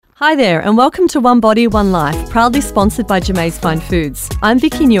Hi there, and welcome to One Body, One Life, proudly sponsored by Jamaise Fine Foods. I'm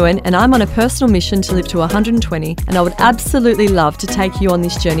Vicky Nguyen, and I'm on a personal mission to live to 120, and I would absolutely love to take you on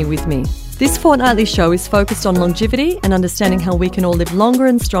this journey with me. This fortnightly show is focused on longevity and understanding how we can all live longer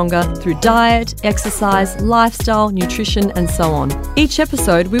and stronger through diet, exercise, lifestyle, nutrition, and so on. Each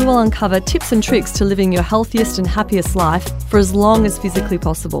episode, we will uncover tips and tricks to living your healthiest and happiest life for as long as physically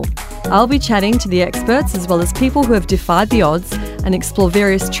possible. I'll be chatting to the experts as well as people who have defied the odds and explore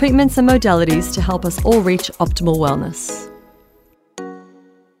various treatments and modalities to help us all reach optimal wellness.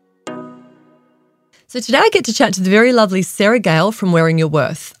 So today I get to chat to the very lovely Sarah Gale from Wearing Your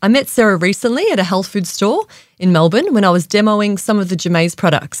Worth. I met Sarah recently at a health food store in Melbourne when I was demoing some of the Jamaise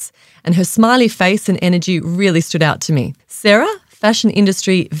products, and her smiley face and energy really stood out to me. Sarah, fashion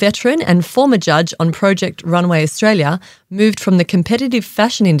industry veteran and former judge on Project Runway Australia, moved from the competitive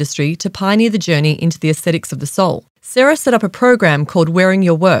fashion industry to pioneer the journey into the aesthetics of the soul. Sarah set up a program called Wearing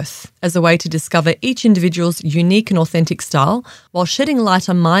Your Worth as a way to discover each individual's unique and authentic style while shedding light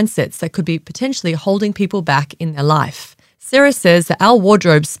on mindsets that could be potentially holding people back in their life. Sarah says that our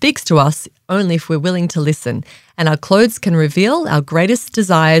wardrobe speaks to us only if we're willing to listen, and our clothes can reveal our greatest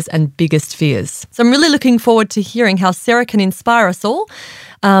desires and biggest fears. So I'm really looking forward to hearing how Sarah can inspire us all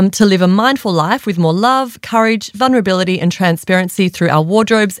to live a mindful life with more love, courage, vulnerability and transparency through our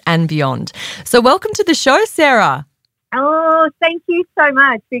wardrobes and beyond. So welcome to the show, Sarah. Oh, thank you so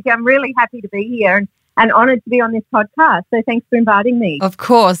much, Vicky. I'm really happy to be here and honoured to be on this podcast. So thanks for inviting me. Of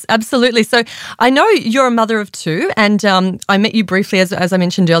course, absolutely. So I know you're a mother of two, and I met you briefly, as I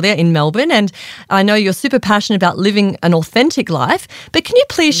mentioned earlier, in Melbourne, and I know you're super passionate about living an authentic life. But can you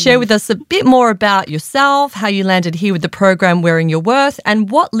please share with us a bit more about yourself, how you landed here with the program Wearing Your Worth, and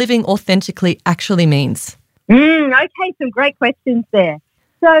what living authentically actually means? Okay, some great questions there.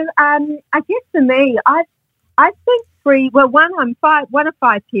 So I guess for me, I've spent one of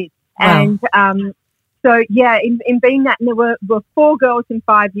five kids. Wow. And so, yeah, in being that, and there were 4 girls in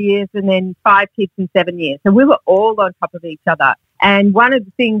 5 years and then 5 kids in 7 years. So we were all on top of each other. And one of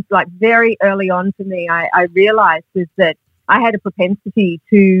the things, like very early on for me, I realised was that I had a propensity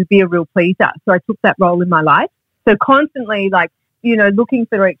to be a real pleaser. So I took that role in my life. So constantly, looking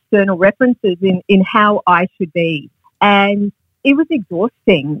for external references in how I should be. And it was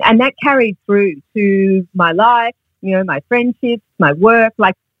exhausting. And that carried through to my life, my friendships, my work.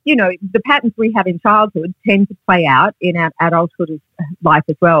 The patterns we have in childhood tend to play out in our adulthood life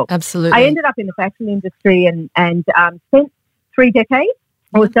as well. Absolutely. I ended up in the fashion industry and spent 3 decades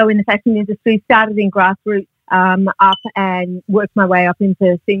or so in the fashion industry, started in grassroots up and worked my way up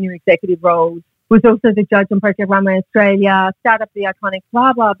into senior executive roles. Was also the judge on Project Runway Australia, started up the iconic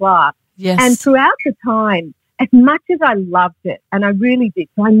blah, blah, blah. Yes. And throughout the time, as much as I loved it, and I really did,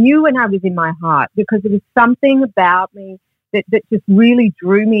 so I knew when I was in my heart because there was something about me that just really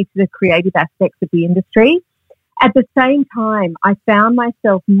drew me to the creative aspects of the industry. At the same time, I found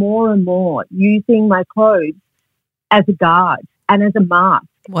myself more and more using my clothes as a guard and as a mask.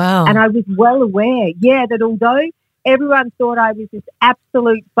 Wow. And I was well aware, that although everyone thought I was this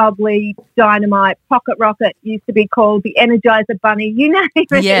absolute bubbly dynamite pocket rocket, used to be called the Energizer Bunny, you name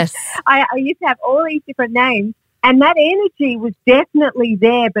it. Yes. I used to have all these different names, and that energy was definitely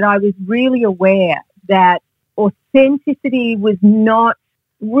there, but I was really aware that authenticity was not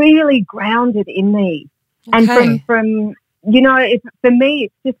really grounded in me. Okay. And for me,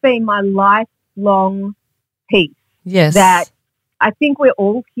 it's just been my lifelong piece. Yes. That I think we're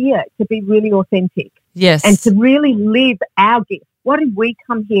all here to be really authentic. Yes. And to really live our gift. What did we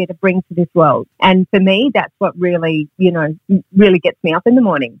come here to bring to this world? And for me, that's what really, really gets me up in the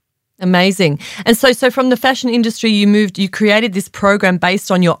morning. Amazing. And so from the fashion industry, you created this program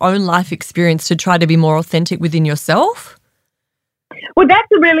based on your own life experience to try to be more authentic within yourself? Well,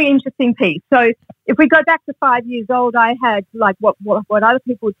 that's a really interesting piece. So if we go back to 5 years old, I had like what other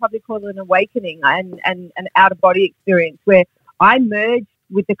people would probably call an awakening and an out-of-body experience where I merged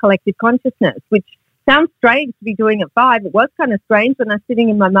with the collective consciousness, which sounds strange to be doing at 5. It was kind of strange when I was sitting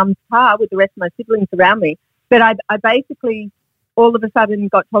in my mum's car with the rest of my siblings around me. But I basically all of a sudden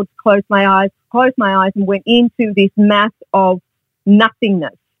got told to close my eyes and went into this mass of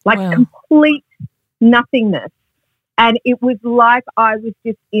nothingness, complete nothingness. And it was like I was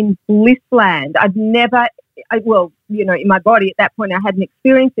just in bliss land. In my body at that point I hadn't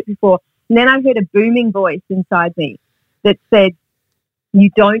experienced it before. And then I heard a booming voice inside me that said, "You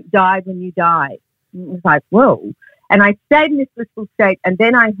don't die when you die." And it was like, whoa. And I stayed in this blissful state, and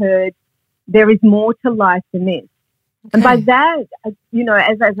then I heard, there is more to life than this. Okay. And by that,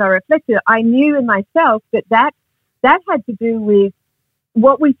 as I reflected, I knew in myself that had to do with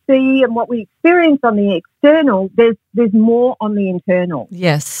what we see and what we experience on the external, there's more on the internal.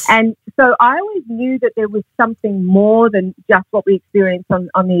 Yes. And so I always knew that there was something more than just what we experience on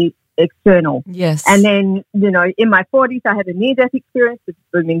the external. Yes. And then, in my 40s, I had a near-death experience. The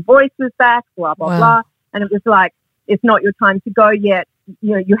booming voice was back, blah, blah, Wow. blah. And it was like, it's not your time to go yet.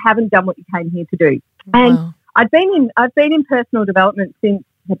 You haven't done what you came here to do. And Wow. I've been in personal development since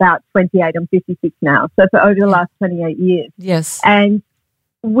about 28. I'm 56 now. So for over the last 28 years. Yes. And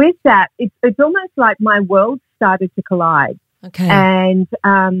with that, it's almost like my world started to collide. Okay. And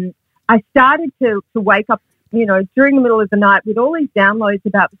I started to wake up, during the middle of the night with all these downloads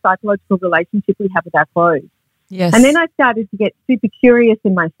about the psychological relationship we have with our clothes. Yes. And then I started to get super curious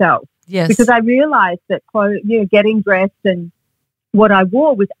in myself Yes. because I realized that getting dressed and what I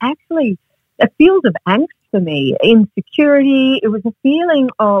wore was actually a field of angst for me, insecurity. It was a feeling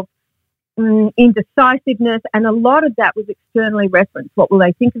of indecisiveness, and a lot of that was externally referenced. What will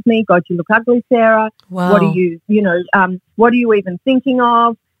they think of me? God, you look ugly, Sarah. Wow. What are you, what are you even thinking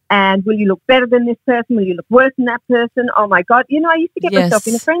of? And will you look better than this person? Will you look worse than that person? Oh my God. I used to get Yes. myself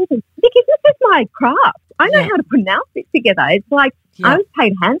in a frenzy because this is my craft. I know Yeah. how to pronounce it together. It's like Yeah. I was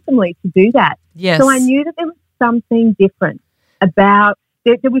paid handsomely to do that. Yes. So I knew that there was something different about,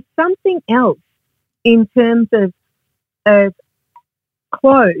 there was something else in terms of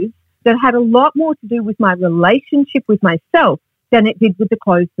clothes that had a lot more to do with my relationship with myself than it did with the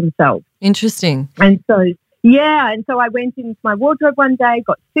clothes themselves. Interesting. And so I went into my wardrobe one day,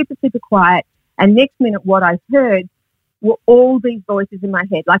 got super, super quiet, and next minute what I heard were all these voices in my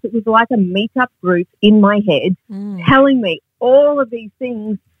head. Like it was like a meetup group in my head telling me all of these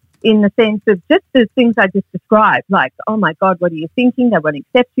things in the sense of just the things I just described, like, oh my God, what are you thinking? They won't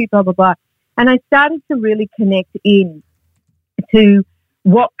accept you, blah, blah, blah. And I started to really connect in to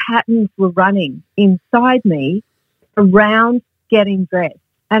what patterns were running inside me around getting dressed.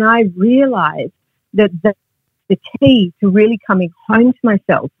 And I realized that the key to really coming home to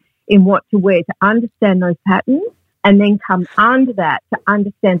myself in what to wear, to understand those patterns, and then come under that to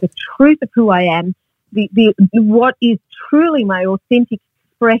understand the truth of who I am, the what is truly my authentic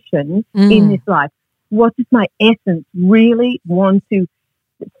expression in this life. What does my essence really want to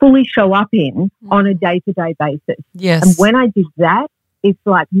fully show up in on a day-to-day basis? Yes. And when I did that, it's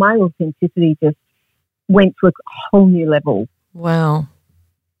like my authenticity just went to a whole new level. Wow.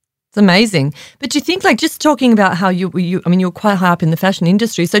 It's amazing. But do you think, like, just talking about how you're quite high up in the fashion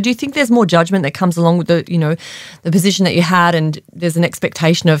industry. So do you think there's more judgment that comes along with the position that you had, and there's an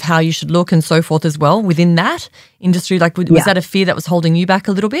expectation of how you should look and so forth as well within that industry? Like, was that a fear that was holding you back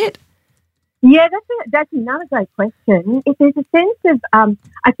a little bit? Yeah, that's another great question. If there's a sense of,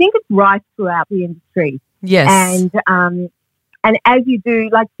 I think it's right throughout the industry. Yes. And as you do,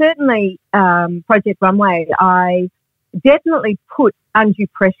 like certainly Project Runway, I definitely put undue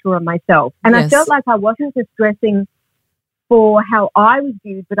pressure on myself. And I felt like I wasn't just dressing for how I was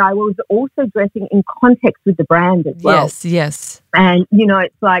viewed, but I was also dressing in context with the brand as well. Yes, yes. And,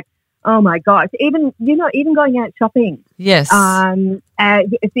 it's like, oh my gosh, even going out shopping. Yes.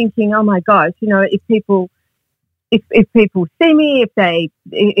 Thinking, oh my gosh, if people see me, if they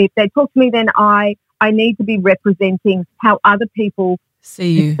talk to me, then I need to be representing how other people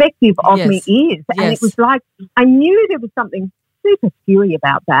see you. Perspective of me is. And it was like, I knew there was something super skewy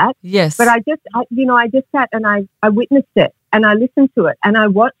about that. Yes. But I just sat and I witnessed it and I listened to it and I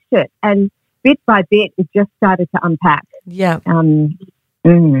watched it, and bit by bit it just started to unpack. Yeah.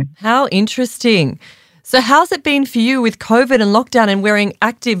 How interesting. So how's it been for you with COVID and lockdown and wearing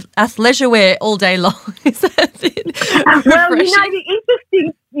active athleisure wear all day long? Is that refreshing?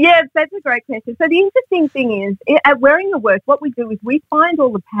 That's a great question. So the interesting thing is, at Wearing Your Worth, what we do is we find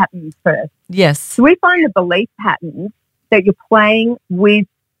all the patterns first. Yes. So we find the belief patterns that you're playing with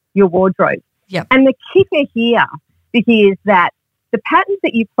your wardrobe. Yep. And the kicker here is that the patterns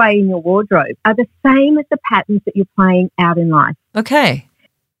that you play in your wardrobe are the same as the patterns that you're playing out in life. Okay.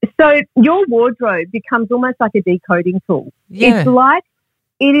 So your wardrobe becomes almost like a decoding tool. Yeah. It's like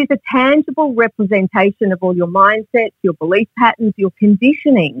it is a tangible representation of all your mindsets, your belief patterns, your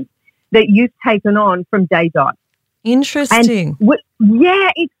conditioning that you've taken on from day dot. Interesting.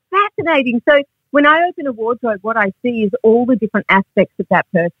 It's fascinating. So when I open a wardrobe, what I see is all the different aspects of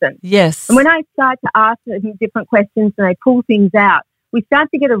that person. Yes. And when I start to ask them different questions and I pull things out, we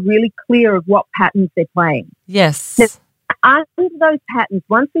start to get a really clear of what patterns they're playing. Yes. Now, under those patterns,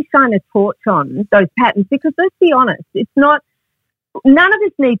 once we shine a torch on those patterns, because let's be honest, it's not, none of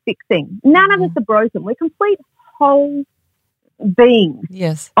us need fixing. None of us are broken. We're complete whole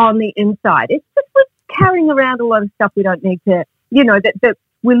beings on the inside. It's just we're carrying around a lot of stuff we don't need to, that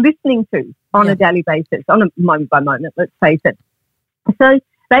we're listening to on a daily basis, on a moment by moment, let's face it. So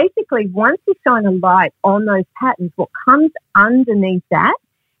basically, once you shine a light on those patterns, what comes underneath that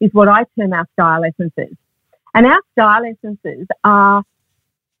is what I term our style essences. And our style essences are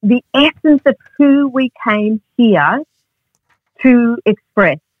the essence of who we came here to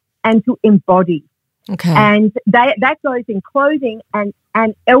express and to embody. Okay. And that goes in clothing and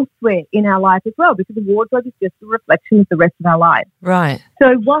elsewhere in our life as well, because the wardrobe is just a reflection of the rest of our lives. Right.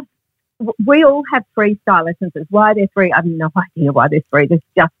 So we all have 3 style essences. Why they're 3, I have no idea why there's 3. There's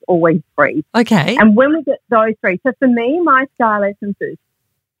just always 3. Okay. And when we get those 3, so for me, my style essences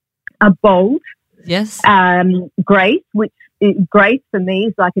are bold, Yes. grace, which grace for me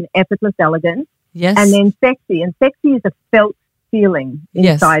is like an effortless elegance, Yes. and then sexy. And sexy is a felt feeling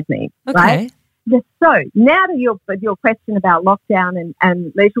inside me, Okay. right? So now to your question about lockdown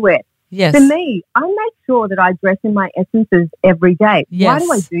and leisure wear. Yes. For me, I make sure that I dress in my essences every day. Yes. Why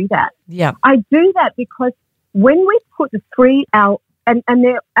do I do that? Yeah. I do that because when we put the 3 out, and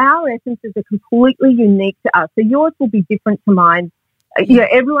our essences are completely unique to us. So yours will be different to mine.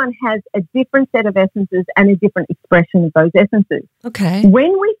 Everyone has a different set of essences and a different expression of those essences. Okay.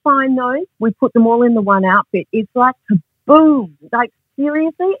 When we find those, we put them all in the one outfit. It's like kaboom. Like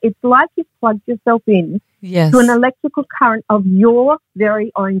seriously, it's like you've plugged yourself in Yes. to an electrical current of your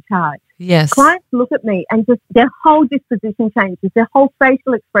very own charge. Yes. Clients look at me and just their whole disposition changes, their whole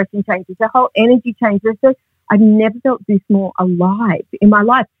facial expression changes, their whole energy changes. I've never felt this more alive in my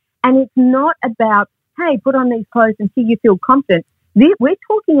life. And it's not about, hey, put on these clothes and see you feel confident. We're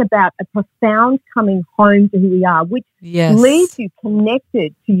talking about a profound coming home to who we are, which Yes. leaves you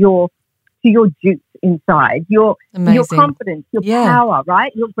connected to your juice inside, your confidence, your power,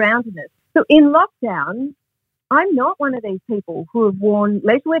 right? Your groundedness. So in lockdown, I'm not one of these people who have worn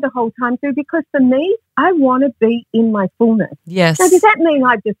leisure wear the whole time through, because for me, I want to be in my fullness. Yes. Now, does that mean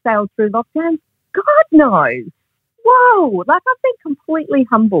I've just sailed through lockdown? God, no. Whoa. Like I've been completely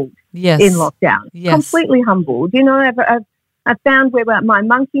humbled Yes. in lockdown. Yes. Completely humbled. You know, I've found where my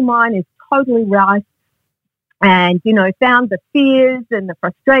monkey mind is totally right, and, you know, found the fears and the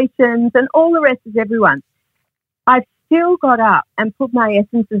frustrations and all the rest is everyone. I've still got up and put my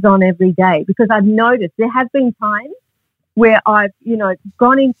essences on every day, because I've noticed there have been times where I've,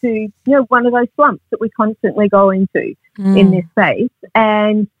 gone into, one of those slumps that we constantly go into in this space.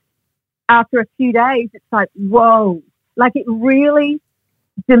 And after a few days, it's like, whoa, like it really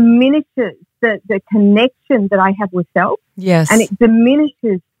diminishes the connection that I have with self. Yes. And it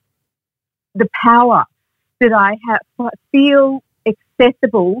diminishes the power that I feel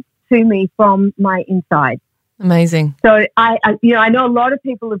accessible to me from my inside. Amazing. So I know a lot of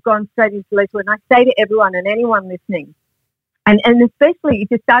people have gone straight into leisure, and I say to everyone and anyone listening, and especially if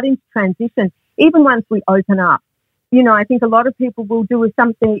you're starting to transition, even once we open up, I think a lot of people will do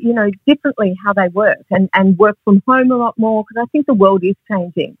something, differently how they work and work from home a lot more, because I think the world is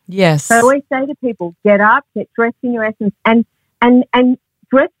changing. Yes. So I always say to people, get up, get dressed in your essence, and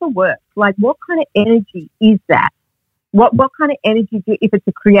dress for work. Like, what kind of energy is that? What kind of energy if it's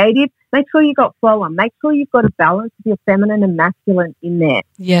a creative, make sure you got flow on. Make sure you've got a balance of your feminine and masculine in there.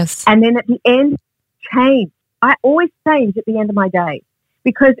 Yes. And then at the end, change. I always change at the end of my day,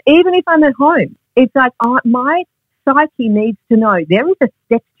 because even if I'm at home, it's like my psyche needs to know there is a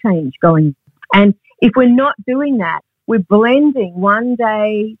step change going. And if we're not doing that, we're blending one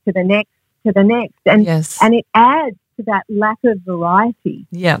day to the next to the next. And, yes. and it adds to that lack of variety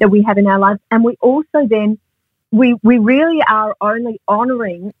Yeah. that we have in our lives. And we also then, we really are only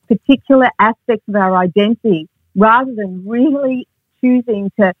honouring particular aspects of our identity rather than really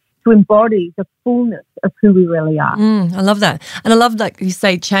choosing to embody the fullness of who we really are. I love that. And I love that you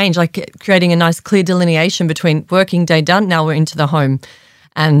say change, like creating a nice clear delineation between working day done, now we're into the home,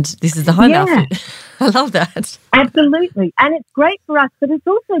 and this is the home outfit. I love that. Absolutely. And it's great for us, but it's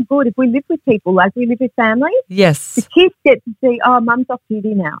also good if we live with people, like we live with families. Yes. The kids get to see, mum's off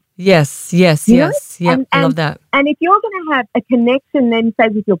duty now. Yes, yes, You yes. know? Yeah, And- I love that. And if you're going to have a connection then, say,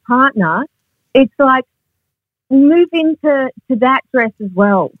 with your partner, it's like move into that dress as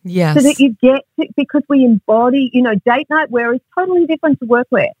well. Yes. So that you get to, because we embody, date night wear is totally different to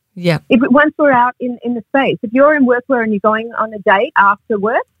workwear. Yeah. Once we're out in the space, if you're in workwear and you're going on a date after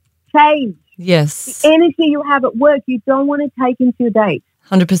work, change. Yes. The energy you have at work, you don't want to take into your date.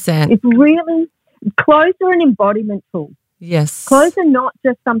 100%. It's really, clothes are an embodiment tool. Yes. Clothes are not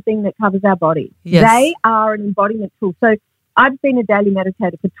just something that covers our body. Yes. They are an embodiment tool. So I've been a daily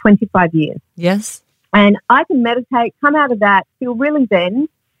meditator for 25 years. Yes. And I can meditate, come out of that, feel really zen.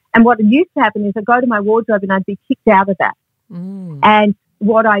 And what used to happen is I'd go to my wardrobe and I'd be kicked out of that. And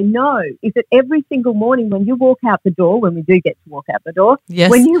what I know is that every single morning when you walk out the door, when we do get to walk out the door, Yes.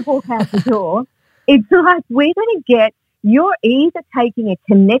 when you walk out the door, it's like we're going to get you're either taking a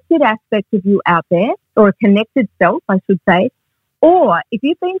connected aspect of you out there, or a connected self, I should say, or if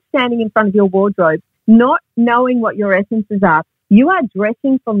you've been standing in front of your wardrobe, not knowing what your essences are, you are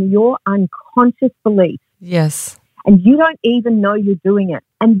dressing from your unconscious beliefs. Yes. And you don't even know you're doing it.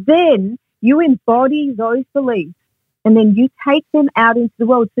 And then you embody those beliefs, and then you take them out into the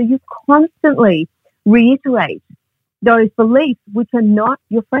world. So you constantly reiterate those beliefs, which are not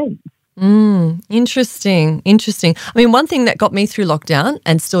your friends. Interesting. I mean, one thing that got me through lockdown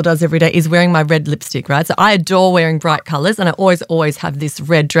and still does every day is wearing my red lipstick, right? So I adore wearing bright colours, and I always have this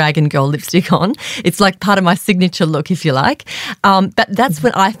red Dragon Girl lipstick on. It's like part of my signature look, if you like. But that's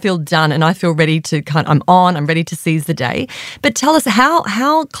when I feel done and I feel ready to I'm ready to seize the day. But tell us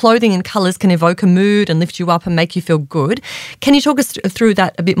how clothing and colours can evoke a mood and lift you up and make you feel good. Can you talk us through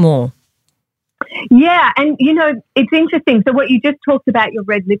that a bit more? Yeah, and it's interesting. So what you just talked about, your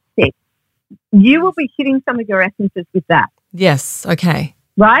red lipstick, you will be hitting some of your essences with that. Yes, okay.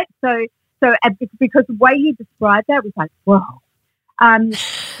 Right? So because the way you described that was like, whoa.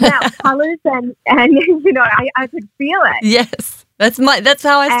 Now, colours and I could feel it. Yes, that's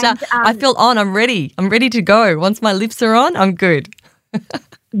how I start. I feel on. I'm ready to go. Once my lips are on, I'm good.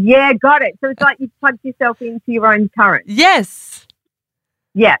 Yeah, got it. So it's like you've plugged yourself into your own current. Yes.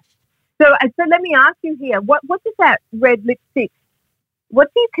 Yes. So let me ask you here, what does that red lipstick, what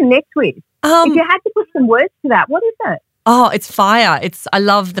do you connect with? If you had to put some words to that, what is it? Oh, it's fire. I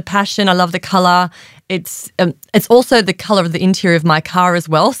love the passion. I love the colour. It's also the colour of the interior of my car as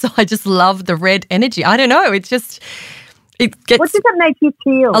well. So I just love the red energy. I don't know. It gets. What does it make you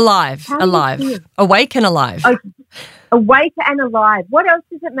feel? Alive. How do you feel? Awake and alive. Okay. Awake and alive. What else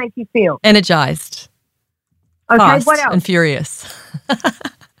does it make you feel? Energized. Okay, fast what else? And furious.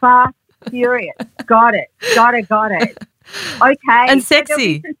 Fast, furious. Got it. Okay. And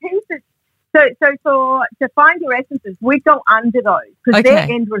sexy. So to find your essences, we go under those because they're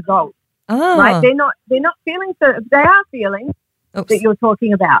end results. Oh. Right? They're not feelings. They are feelings that you're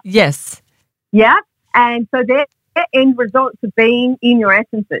talking about. Yes. Yeah. And so they're end results of being in your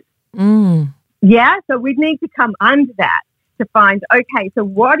essences. Mm. Yeah. So we need to come under that to find, okay, so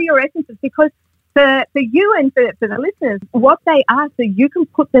what are your essences? Because for you and for the listeners, what they are, so you can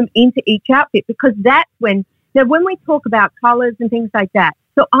put them into each outfit, because that's when we talk about colours and things like that.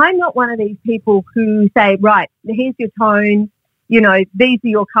 So I'm not one of these people who say, right, here's your tone, these are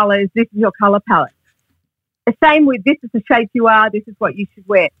your colours, this is your colour palette. The same with this is the shape you are, this is what you should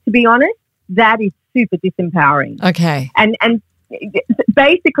wear. To be honest, that is super disempowering. Okay. And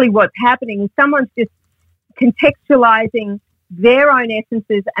basically what's happening is someone's just contextualising their own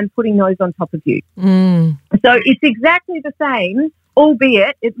essences and putting those on top of you. Mm. So it's exactly the same,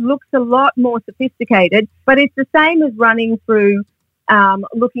 albeit it looks a lot more sophisticated, but it's the same as running through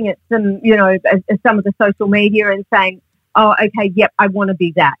looking at some of the social media and saying, oh, okay, yep, I want to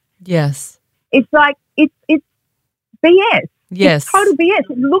be that. Yes. It's like, it's BS. Yes. It's total BS.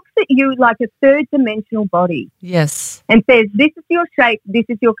 It looks at you like a third-dimensional body. Yes. And says, this is your shape, this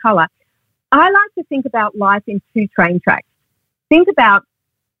is your colour. I like to think about life in two train tracks. Think about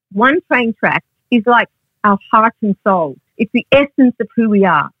one train track is like our heart and soul. It's the essence of who we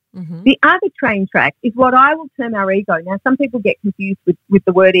are. Mm-hmm. The other train track is what I will term our ego. Now, some people get confused with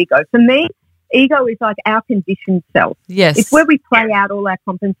the word ego. For me, ego is like our conditioned self. Yes. It's where we play out all our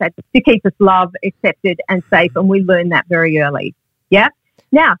compensations to keep us loved, accepted and safe, and we learn that very early. Yeah?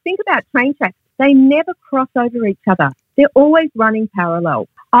 Now, think about train tracks. They never cross over each other. They're always running parallel.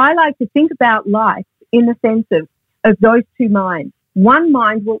 I like to think about life in the sense of those two minds. One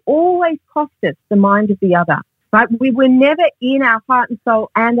mind will always cost us the mind of the other. Right? We were never in our heart and soul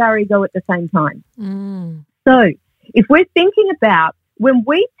and our ego at the same time. Mm. So if we're thinking about when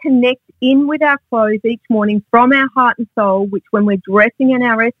we connect in with our clothes each morning from our heart and soul, which when we're dressing in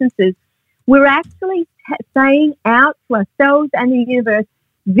our essences, we're actually saying out to ourselves and the universe,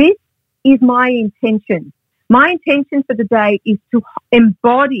 this is my intention. My intention for the day is to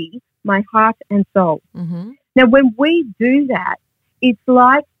embody my heart and soul. Mm-hmm. Now, when we do that, it's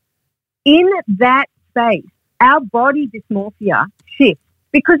like in that space, our body dysmorphia shifts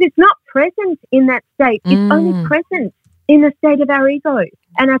because it's not present in that state. It's only present in the state of our ego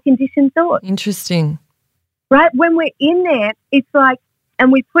and our conditioned thoughts. Interesting. Right? When we're in there, it's like,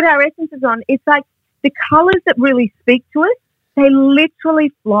 and we put our essences on, it's like the colours that really speak to us, they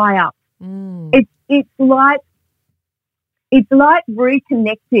literally fly up. Mm. It's like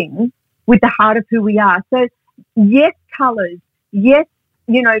reconnecting with the heart of who we are. So yes, colours, yes,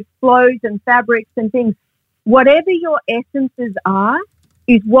 flows and fabrics and things. Whatever your essences are,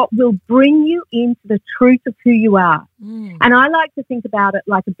 is what will bring you into the truth of who you are. And I like to think about it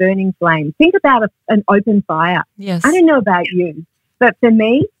like a burning flame. Think about an open fire. Yes. I don't know about you, but for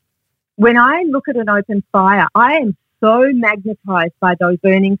me, when I look at an open fire, I am so magnetized by those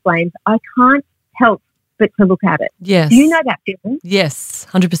burning flames, I can't help but to look at it. Yes. Do you know that feeling? Yes,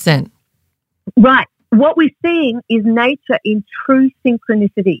 100%. Right. What we're seeing is nature in true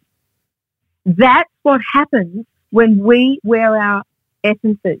synchronicity. That's what happens when we wear our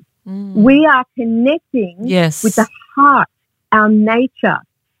essences. We are connecting with the heart, our nature.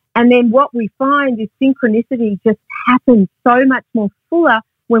 And then what we find is synchronicity just happens so much more fuller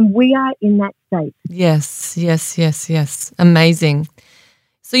when we are in that state. Yes. Amazing.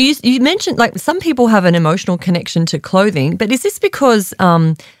 So you mentioned like some people have an emotional connection to clothing, but is this because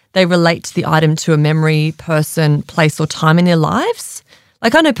they relate the item to a memory, person, place or time in their lives?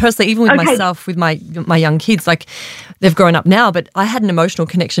 Like I know personally, even with myself, with my young kids, like they've grown up now, but I had an emotional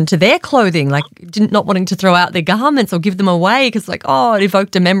connection to their clothing, like not wanting to throw out their garments or give them away because like, oh, it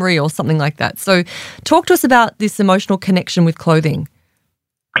evoked a memory or something like that. So talk to us about this emotional connection with clothing.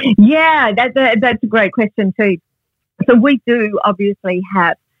 Yeah, that's a great question too. So we do obviously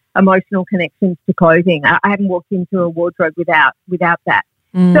have emotional connections to clothing. I haven't walked into a wardrobe without that.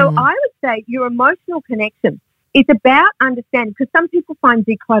 So I would say your emotional connection, it's about understanding, because some people find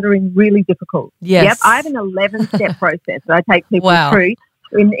decluttering really difficult. Yes. Yep. I have an 11-step process that I take people through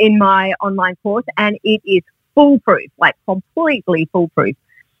in my online course, and it is foolproof, like completely foolproof.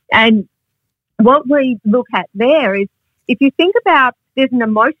 And what we look at there is, if you think about, there's an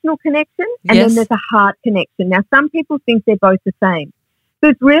emotional connection and then there's a heart connection. Now, some people think they're both the same.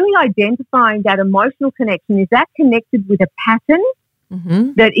 So it's really identifying that emotional connection. Is that connected with a pattern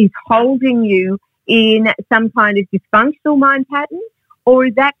that is holding you in some kind of dysfunctional mind pattern, or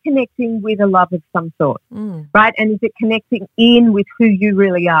is that connecting with a love of some sort, right? And is it connecting in with who you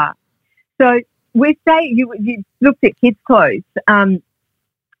really are? So we say you looked at kids' clothes, and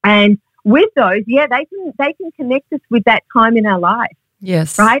with those, they can connect us with that time in our life.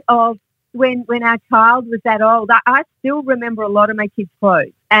 Yes. Right? Of when our child was that old. I still remember a lot of my kids'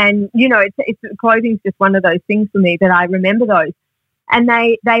 clothes. And, you know, it's clothing's just one of those things for me that I remember those. And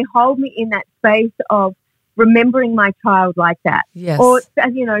they hold me in that space of remembering my child like that. Yes. Or,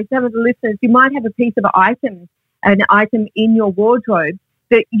 you know, some of the listeners, you might have a piece of an item in your wardrobe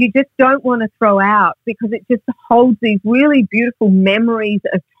that you just don't want to throw out because it just holds these really beautiful memories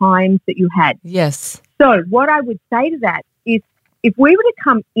of times that you had. Yes. So what I would say to that is, if we were to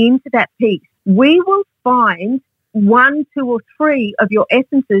come into that piece, we will find 1, 2, or 3 of your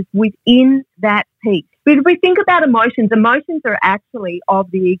essences within that piece. But if we think about emotions are actually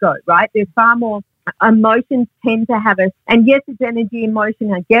of the ego, right? They're far more, emotions tend to have us, and yes, it's energy,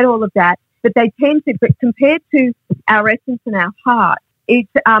 emotion, I get all of that, but they tend to, but compared to our essence and our heart,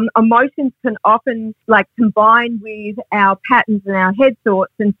 it's emotions can often like combine with our patterns and our head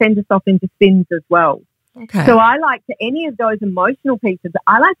thoughts and send us off into spins as well. Okay. So I like to, any of those emotional pieces,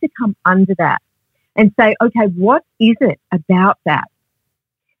 I like to come under that and say, okay, what is it about that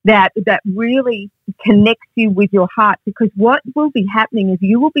really connects you with your heart? Because what will be happening is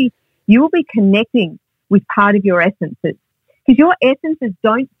you will be connecting with part of your essences, because your essences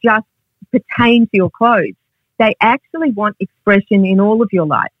don't just pertain to your clothes. They actually want expression in all of your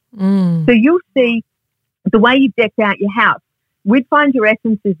life. So you'll see the way you've decked out your house. We'd find your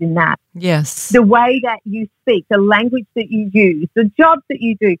essences in that. Yes. The way that you speak, the language that you use, the jobs that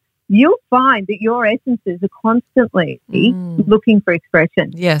you do, you'll find that your essences are constantly looking for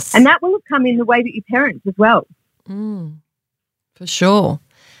expression. Yes. And that will come in the way that you parent as well. For sure.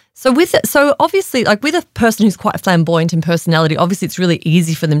 So obviously, like with a person who's quite flamboyant in personality, obviously it's really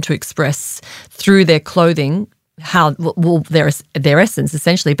easy for them to express through their clothing how their essence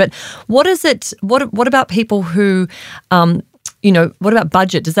essentially. But what is it? What about people who, what about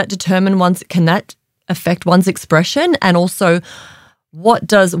budget? Does that determine can that affect one's expression? And also, what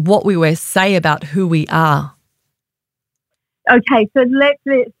does what we wear say about who we are? Okay, so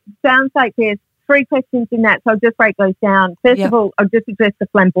it sounds like there's 3 questions in that, so I'll just break those down. First of all, I'll just address the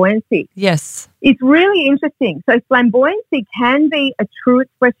flamboyancy. Yes. It's really interesting. So flamboyancy can be a true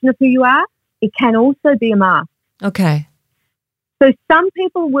expression of who you are. It can also be a mask. Okay. So some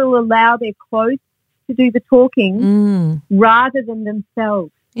people will allow their clothes to do the talking rather than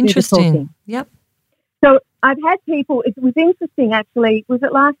themselves do the talking. Yep. So I've had people, it was interesting actually, was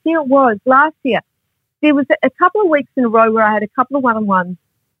it last year? It was last year. There was a couple of weeks in a row where I had a couple of one-on-ones,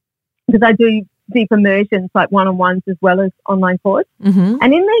 because I do deep immersions like one-on-ones as well as online course. And in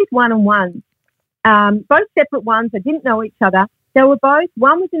these one-on-ones, both separate ones, they didn't know each other. They were both,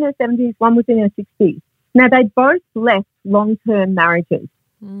 one was in her 70s, one was in her 60s. Now, they both left long-term marriages.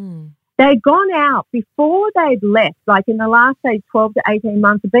 Mm. They'd gone out before they'd left, like in the last, say, 12 to 18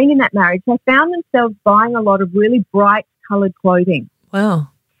 months of being in that marriage, they found themselves buying a lot of really bright coloured clothing. Wow.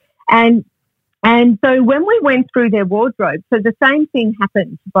 And so when we went through their wardrobe, so the same thing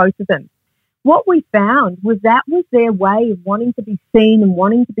happened to both of them. What we found was that was their way of wanting to be seen and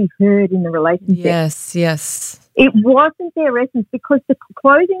wanting to be heard in the relationship. Yes, yes. It wasn't their essence, because the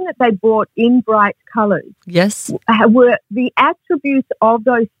clothing that they bought in bright colours Yes. were the attributes of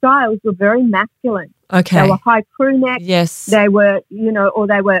those styles were very masculine. Okay. They were high crew neck. Yes. They were, or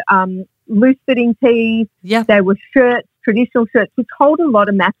they were loose fitting tees. Yeah. They were shirts, traditional shirts, which hold a lot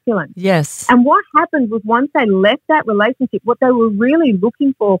of masculine. Yes. And what happened was once they left that relationship, what they were really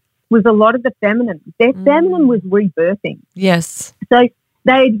looking for was a lot of the feminine. Their feminine was rebirthing. Yes. So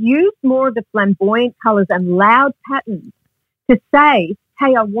they had used more of the flamboyant colours and loud patterns to say,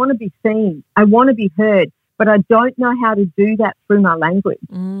 hey, I want to be seen, I want to be heard, but I don't know how to do that through my language.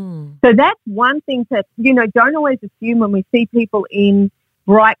 Mm. So that's one thing to, don't always assume when we see people in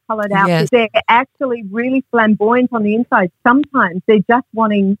bright coloured outfits, they're actually really flamboyant on the inside. Sometimes they're just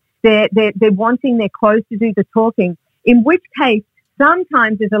wanting, they're wanting their clothes to do the talking, in which case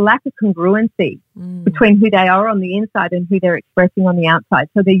sometimes there's a lack of congruency between who they are on the inside and who they're expressing on the outside.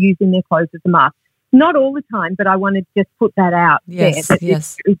 So they're using their clothes as a mask. Not all the time, but I want to just put that out there. That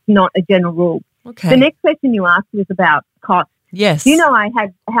it's not a general rule. Okay. The next question you asked was about cost. Yes. I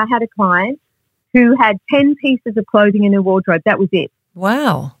had a client who had 10 pieces of clothing in her wardrobe. That was it.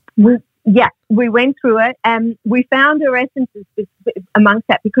 Wow. We went through it and we found her essences amongst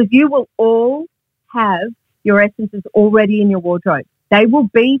that, because you will all have your essences already in your wardrobe. They will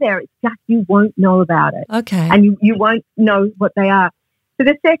be there. It's just you won't know about it. Okay. And you won't know what they are. So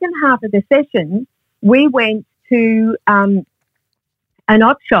the second half of the session, we went to an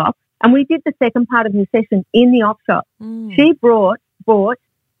op shop and we did the second part of the session in the op shop. She bought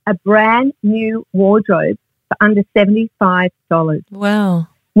a brand new wardrobe for under $75. Wow.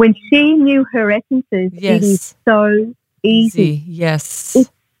 When she knew her essences, it is so easy. Yes.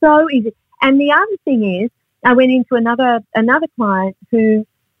 It's so easy. And the other thing is, I went into another client who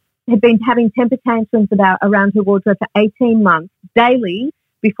had been having temper tantrums around her wardrobe for 18 months daily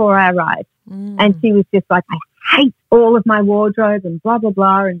before I arrived. And she was just like, I hate all of my wardrobe and blah, blah,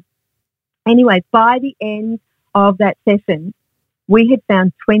 blah. And anyway, by the end of that session, we had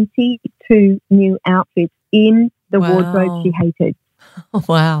found 22 new outfits in the wardrobe she hated.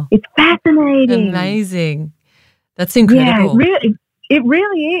 Wow. It's fascinating. Amazing. That's incredible. Yeah, it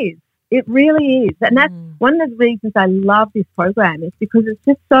really is. It really is. And that's one of the reasons I love this program, is because it's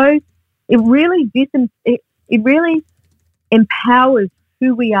just so, it really empowers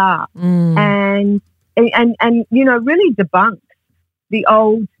who we are and really debunks the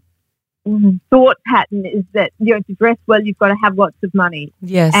old thought pattern is that, to dress well, you've got to have lots of money.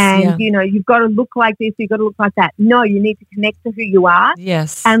 Yes. And, you've got to look like this, you've got to look like that. No, you need to connect to who you are.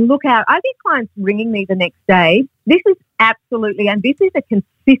 Yes. And look out. I get clients ringing me the next day. This is absolutely, and this is a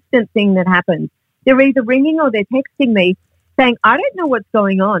consistent thing that happens. They're either ringing or they're texting me saying, I don't know what's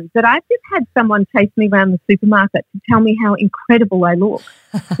going on, but I've just had someone chase me around the supermarket to tell me how incredible I look.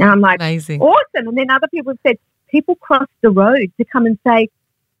 And I'm like, amazing. Awesome. And then other people have said, people cross the road to come and say,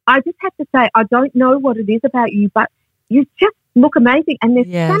 I just have to say, I don't know what it is about you, but you just look amazing. And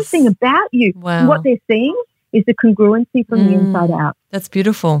there's something about you. Wow. And what they're seeing is the congruency from the inside out. That's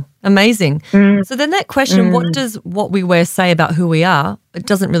beautiful. Amazing. So then that question, what does what we wear say about who we are? It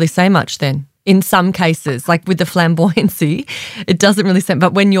doesn't really say much then. In some cases, like with the flamboyancy, it doesn't really say.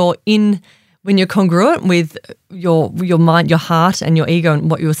 But when you're congruent with your mind, your heart and your ego and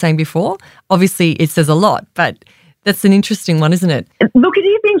what you were saying before, obviously it says a lot. But that's an interesting one, isn't it? Look, it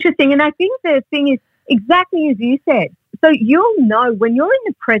is interesting. And I think the thing is exactly as you said. So you'll know when you're in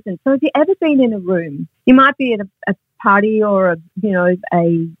the present. So have you ever been in a room? You might be at a party or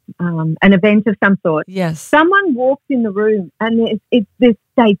an event of some sort. Yes. Someone walks in the room and they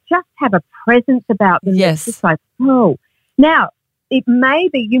just have a presence about them. Yes. It's just like, oh. Now, you may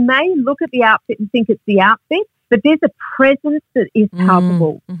look at the outfit and think it's the outfit, but there's a presence that is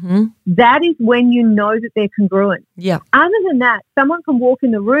palpable. That is when you know that they're congruent. Yeah. Other than that, someone can walk in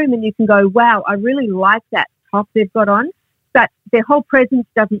the room and you can go, wow, I really like that top they've got on, but their whole presence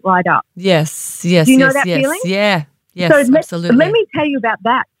doesn't light up. Yes. Do you know that feeling? Yeah. Yes, so absolutely. Let me tell you about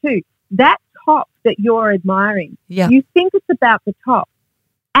that too. That top that you're admiring, you think it's about the top.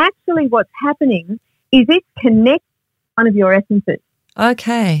 Actually, what's happening is it connects one of your essences.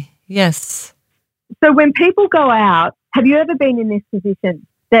 Okay, yes. So when people go out, have you ever been in this position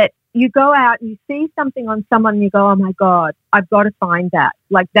that you go out and you see something on someone and you go, oh my God, I've got to find that.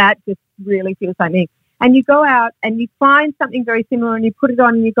 Like that just really feels like me. and you go out and you find something very similar and you put it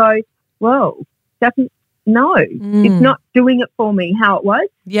on and you go, whoa, it's not doing it for me how it was.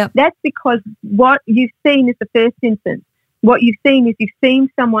 Yep. That's because what you've seen is the first instance. What you've seen is you've seen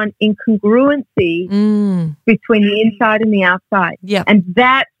someone in congruency between the inside and the outside. Yep. And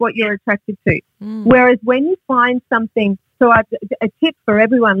that's what you're attracted to. Whereas when you find something, a tip for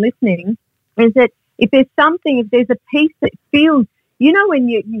everyone listening is that if there's a piece that feels, when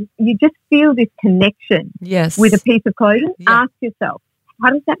you just feel this connection with a piece of clothing, ask yourself, how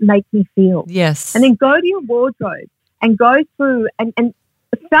does that make me feel? Yes. And then go to your wardrobe and go through and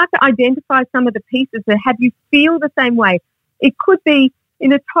start to identify some of the pieces that have you feel the same way. It could be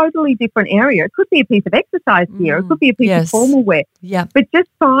in a totally different area. It could be a piece of exercise gear. It could be a piece of formal wear. Yeah. But just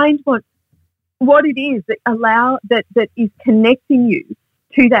find what it is that is connecting you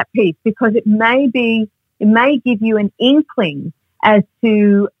to that piece, because it may give you an inkling as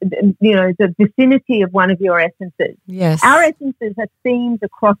to the vicinity of one of your essences. Yes. Our essences have themes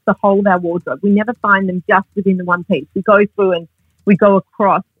across the whole of our wardrobe. We never find them just within the one piece. We go through and we go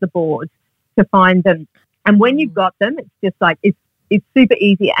across the board to find them. And when you've got them, it's just like it's super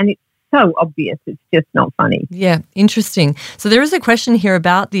easy and it's so obvious. It's just not funny. Yeah, interesting. So there is a question here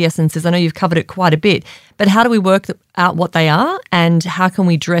about the essences. I know you've covered it quite a bit, but how do we work out what they are and how can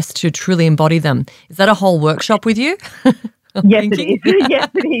we dress to truly embody them? Is that a whole workshop with you? Yes, it is. Yes,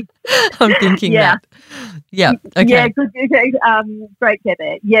 it is. I'm thinking that. Yeah. Okay. Yeah, good. Great,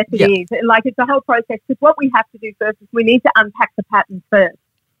 Heather. Yes, it is. Like, it's a whole process, because what we have to do first is we need to unpack the patterns first.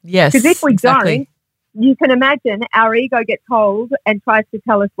 Yes, because if we exactly. don't, you can imagine our ego gets hold and tries to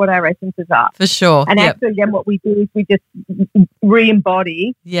tell us what our essences are. For sure. And actually then what we do is we just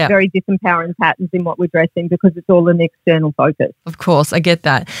re-embody very disempowering patterns in what we're dressing, because it's all an external focus. Of course, I get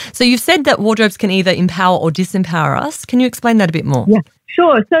that. So you've said that wardrobes can either empower or disempower us. Can you explain that a bit more? Yeah,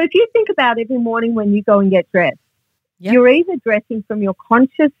 sure. So if you think about every morning when you go and get dressed, you're either dressing from your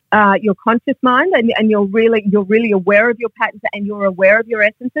conscious mind and you're really aware of your patterns and you're aware of your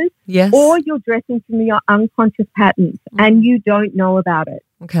essences. Yes. Or you're dressing from your unconscious patterns and you don't know about it.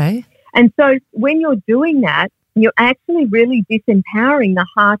 Okay. And so when you're doing that, you're actually really disempowering the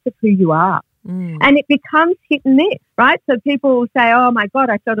heart of who you are. And it becomes hit and miss, right? So people will say, oh my God,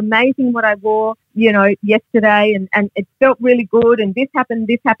 I felt amazing what I wore, yesterday and it felt really good and this happened.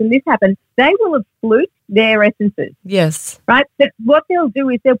 They will have fluked their essences. Yes. Right? But what they'll do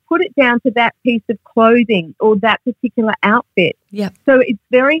is they'll put it down to that piece of clothing or that particular outfit. Yeah. So it's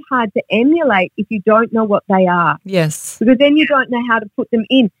very hard to emulate if you don't know what they are. Yes. Because then you don't know how to put them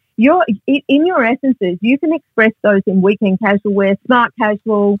in. In your essences, you can express those in weekend casual wear, smart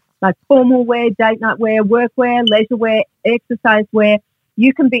casual, like formal wear, date night wear, work wear, leisure wear, exercise wear.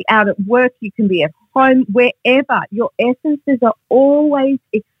 You can be out at work, you can be at home, wherever. Your essences are always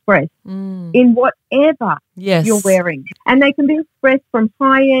expressed in whatever you're wearing. And they can be expressed from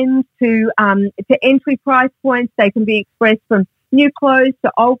high end to entry price points. They can be expressed from new clothes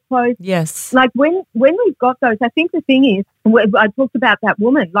to old clothes. Yes. Like when we've got those, I think the thing is, I talked about that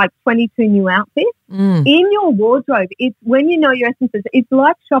woman, like 22 new outfits. In your wardrobe, it's when you know your essences, it's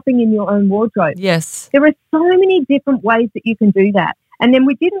like shopping in your own wardrobe. Yes. There are so many different ways that you can do that. And then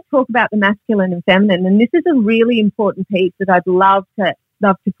we didn't talk about the masculine and feminine, and this is a really important piece that I'd love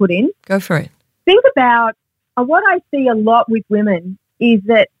to put in. Go for it. Think about what I see a lot with women is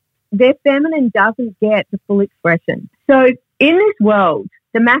that their feminine doesn't get the full expression. So in this world,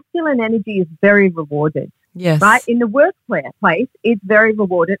 the masculine energy is very rewarded. Yes. Right? In the workplace, it's very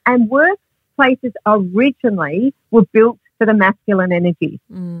rewarded. And workplaces originally were built for the masculine energy.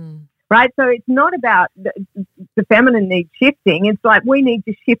 Right? So it's not about the feminine needs shifting. It's like we need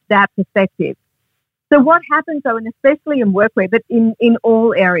to shift that perspective. So what happens, though, and especially in workwear, but in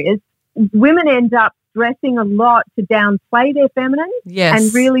all areas, women end up dressing a lot to downplay their feminine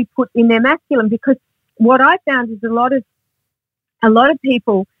and really put in their masculine, because what I found is a lot of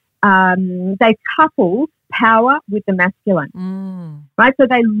people, they couple power with the masculine, right? So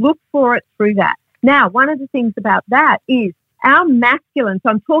they look for it through that. Now, one of the things about that is our masculine, so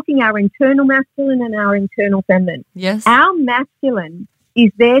I'm talking our internal masculine and our internal feminine. Yes. Our masculine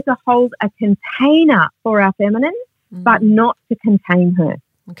is there to hold a container for our feminine, but not to contain her.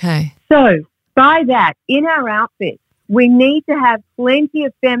 Okay. So by that, in our outfits, we need to have plenty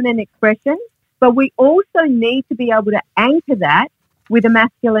of feminine expression, but we also need to be able to anchor that with a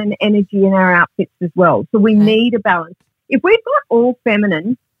masculine energy in our outfits as well. So we need a balance. If we've got all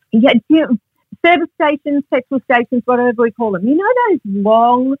feminine, service stations, petrol stations, whatever we call them, those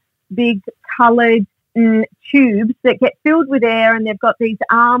long, big coloured tubes that get filled with air and they've got these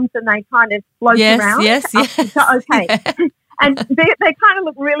arms and they kind of float around? Yes. Okay. Yeah. And they kind of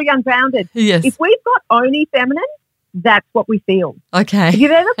look really ungrounded. Yes. If we've got only feminine, that's what we feel. Okay. If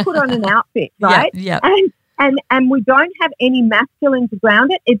you've ever put on an outfit, right? Yeah. And we don't have any masculine to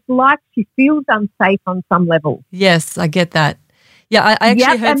ground it, it's like she feels unsafe on some level. Yes, I get that. Yeah, I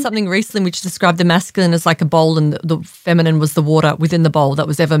actually heard and something recently which described the masculine as like a bowl and the feminine was the water within the bowl that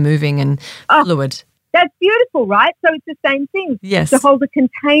was ever moving and fluid. That's beautiful, right? So it's the same thing. Yes. To hold a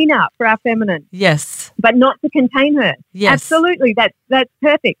container for our feminine. Yes. But not to contain her. Yes. Absolutely. That's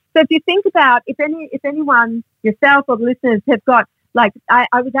perfect. So if you think about if anyone, yourself or the listeners have got, like,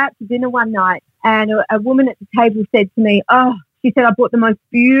 I was out to dinner one night and a woman at the table said to me, she said, I bought the most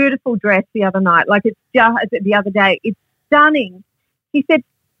beautiful dress the other night. Like it's just the other day. It's stunning. She said,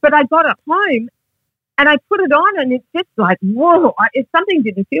 but I got it home and I put it on and it's just like, whoa, something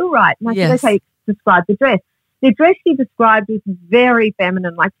didn't feel right. And I said, okay, describe the dress. The dress she described was very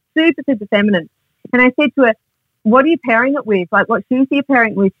feminine, like super, super feminine. And I said to her, what are you pairing it with? Like, what shoes are you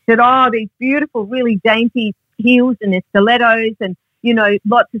pairing it with? She said, these beautiful, really dainty heels and their stilettos and, you know,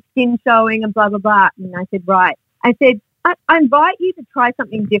 lots of skin showing and blah, blah, blah. And I said, right. I said, I invite you to try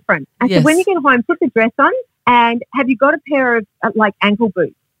something different. I said, when you get home, put the dress on and have you got a pair of like ankle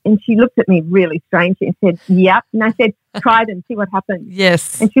boots? And she looked at me really strangely and said, yep. And I said, try them, see what happens.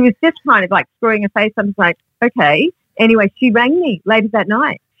 Yes. And she was just kind of like screwing her face. I was like, okay. Anyway, she rang me later that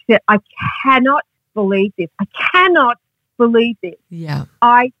night. She said, I cannot believe this. I cannot believe this. Yeah.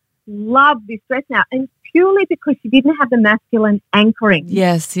 I love this dress now. And purely because she didn't have the masculine anchoring.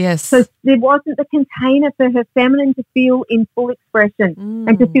 Yes, yes. So there wasn't the container for her feminine to feel in full expression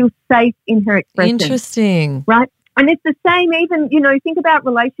and to feel safe in her expression. Interesting. Right? And it's the same even, you know, think about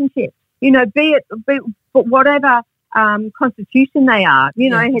relationships, you know, be it whatever constitution they are, you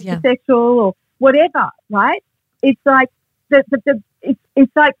know, heterosexual or whatever, right? It's like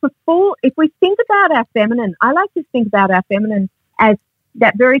it's like if we think about our feminine, I like to think about our feminine as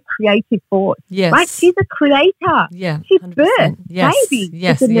that very creative force. Yes. Right? She's a creator. Yeah. She births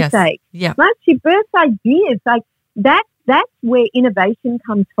babies, for goodness sake. Yeah. Right? She births ideas. Like that's where innovation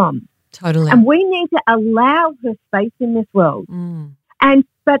comes from. Totally. And we need to allow her space in this world.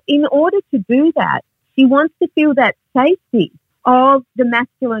 But in order to do that, she wants to feel that safety of the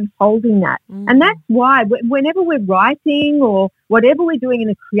masculine holding that. And that's why whenever we're writing or whatever we're doing in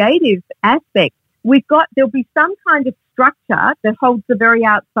a creative aspect, there'll be some kind of structure that holds the very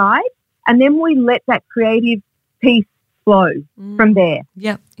outside, and then we let that creative piece flow from there.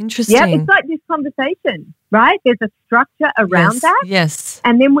 Yeah, interesting. Yeah, it's like this conversation, right? There's a structure around that. Yes.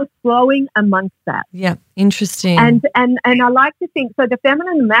 And then we're flowing amongst that. Yeah, interesting. And I like to think, so the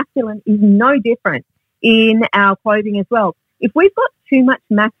feminine and masculine is no different in our clothing as well. If we've got too much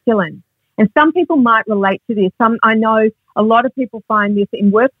masculine, and some people might relate to this, I know a lot of people find this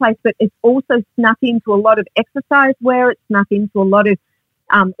in workplace, but it's also snuck into a lot of exercise wear, it's snuck into a lot of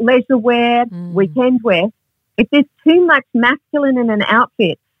leisure wear, weekend wear. If there's too much masculine in an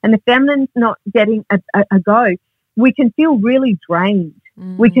outfit and the feminine's not getting a go, we can feel really drained.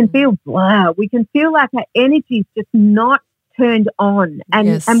 We can feel blah. We can feel like our energy's just not turned on.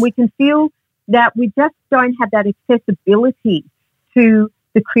 And we can feel that we just don't have that accessibility to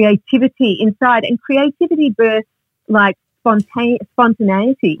the creativity inside. And creativity births like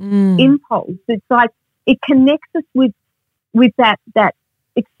spontaneity, impulse. It's like it connects us with that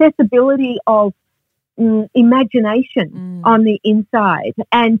accessibility of imagination on the inside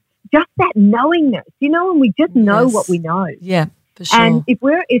and just that knowingness, you know, and we just know what we know. Yeah, for sure. And if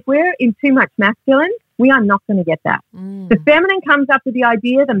we're in too much masculine, we are not going to get that. The feminine comes up with the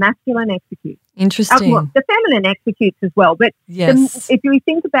idea, the masculine executes. Interesting. The feminine executes as well, but if you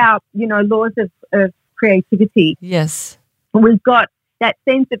think about, you know, laws of creativity, we've got that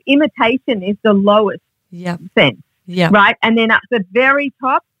sense of imitation is the lowest sense, right? And then at the very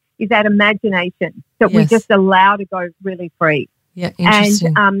top is that imagination that we just allow to go really free. Yeah,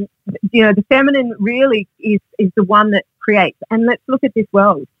 interesting. And, you know, the feminine really is the one that creates. And let's look at this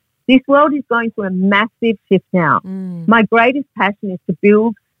world. This world is going through a massive shift now. My greatest passion is to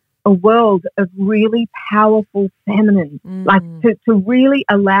build a world of really powerful feminine, like to really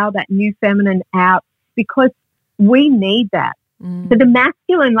allow that new feminine out because we need that. So the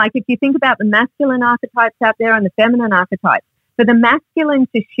masculine, like if you think about the masculine archetypes out there and the feminine archetypes, for the masculine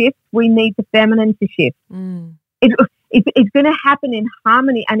to shift, we need the feminine to shift. It's going to happen in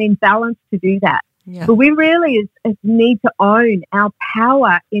harmony and in balance to do that. Yeah. But we really need to own our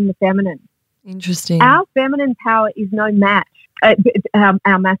power in the feminine. Interesting. Our feminine power is no match.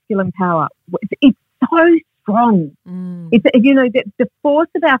 Our masculine power. It's so strong. It's, you know, the force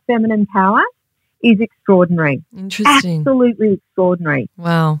of our feminine power is extraordinary. Interesting. Absolutely extraordinary.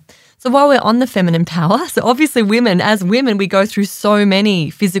 Wow. So while we're on the feminine power, so obviously as women, we go through so many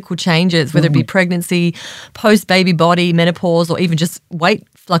physical changes, whether it be pregnancy, post-baby body, menopause, or even just weight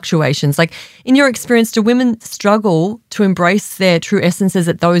fluctuations. Like, in your experience, do women struggle to embrace their true essences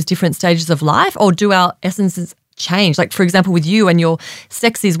at those different stages of life, or do our essences change? Like, for example, with you and your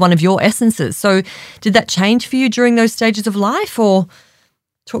sex is one of your essences. So did that change for you during those stages of life, or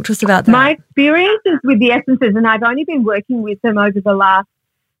talk to us about that? My experiences with the essences, and I've only been working with them over the last,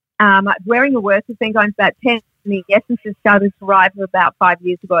 Wearing Your Worth has been going for about 10, and the essences started to arrive about 5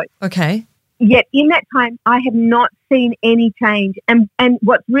 years ago. Okay. Yet in that time, I have not seen any change. And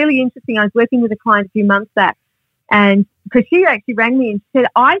what's really interesting, I was working with a client a few months back, and because she actually rang me and said,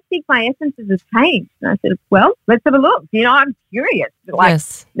 I think my essences have changed. And I said, well, let's have a look. I'm curious.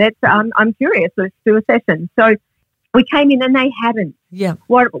 Yes. I'm curious. Let's do a session. So we came in and they hadn't. Yeah.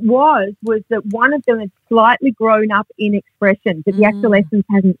 What it was that one of them had slightly grown up in expression, but the actual essence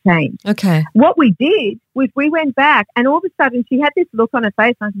hasn't changed. Okay. What we did was we went back, and all of a sudden she had this look on her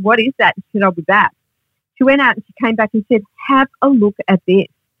face. And I said, what is that? And she said, I'll be back. She went out and she came back and said, have a look at this.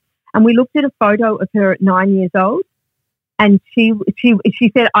 And we looked at a photo of her at 9 years old, and she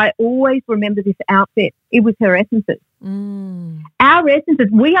said, I always remember this outfit. It was her essences. Our essences,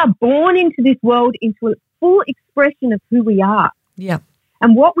 we are born into this world into a full expression of who we are. Yeah.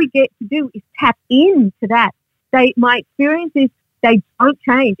 And what we get to do is tap into that. My experience is they don't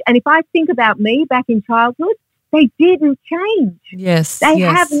change. And if I think about me back in childhood, they didn't change. Yes. They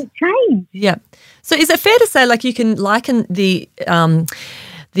haven't changed. Yeah. So is it fair to say, like, you can liken the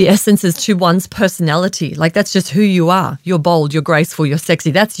essences to one's personality? Like, that's just who you are. You're bold, you're graceful, you're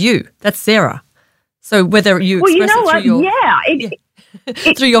sexy. That's you. That's Sarah. So whether you express it through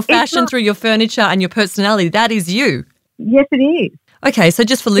your through your fashion, through your furniture and your personality, that is you. Yes, it is. Okay, so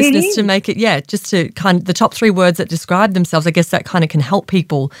just for listeners to make it, just to kind of the top 3 words that describe themselves, I guess that kind of can help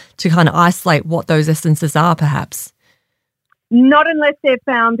people to kind of isolate what those essences are, perhaps. Not unless they've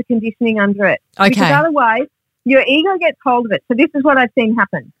found the conditioning under it. Okay. Because otherwise, your ego gets hold of it. So this is what I've seen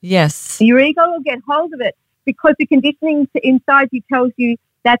happen. Yes. Your ego will get hold of it because the conditioning inside you tells you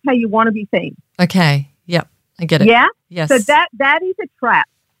that's how you want to be seen. Okay. Yep. I get it. Yeah? Yes. So that is a trap.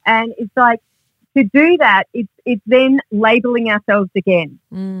 And it's like, to do that, it's then labeling ourselves again.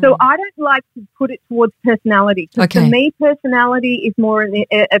 So I don't like to put it towards personality. Because for me, personality is more of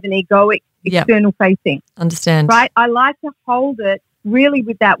an egoic, external facing. Understand. Right? I like to hold it really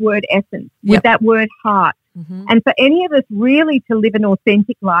with that word essence, with that word heart. And for any of us really to live an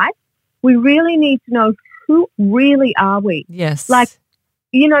authentic life, we really need to know who really are we. Yes. Like,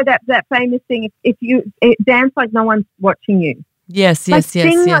 that famous thing, if you dance like no one's watching you. Yes.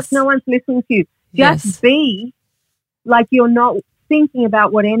 Sing like no one's listening to you. Just be like you're not thinking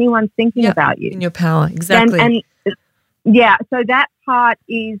about what anyone's thinking about you. In your power, exactly. And so that part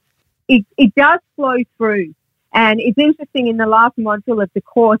is, it does flow through. And it's interesting, in the last module of the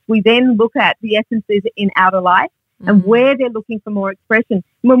course, we then look at the essences in outer life and where they're looking for more expression.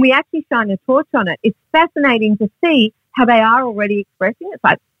 When we actually shine a torch on it, it's fascinating to see how they are already expressing. It's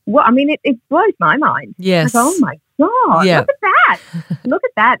like, well, I mean, it blows my mind. Yes. Like, oh my God, look at that. Look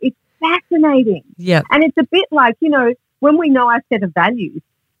at that. It's fascinating. Yeah. And it's a bit like, when we know our set of values,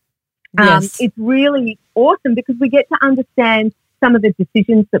 it's really awesome because we get to understand some of the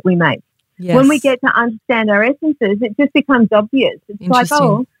decisions that we make. Yes. When we get to understand our essences, it just becomes obvious. It's like,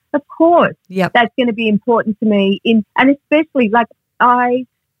 oh, of course, that's going to be important to me. And especially, like, I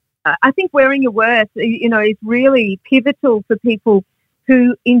think Wearing Your Worth, is really pivotal for people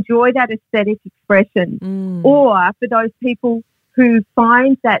who enjoy that aesthetic expression, or for those people who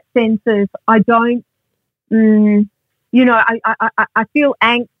find that sense of, I don't, I feel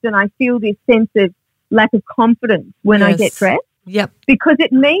angst and I feel this sense of lack of confidence when I get dressed. Yep. Because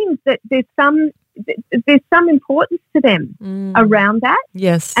it means that there's some importance to them around that.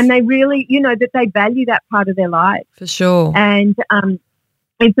 Yes. And they really, that they value that part of their life. For sure. And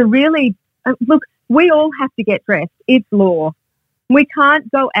it's a really, look, we all have to get dressed. It's law. We can't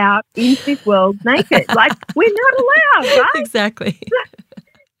go out into this world naked. Like, we're not allowed, right? Exactly.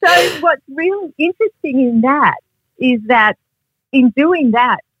 So what's really interesting in that is that in doing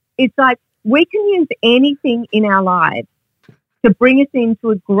that, it's like we can use anything in our lives to bring us into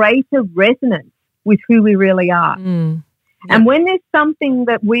a greater resonance with who we really are. And when there's something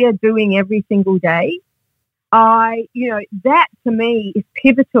that we are doing every single day, that to me is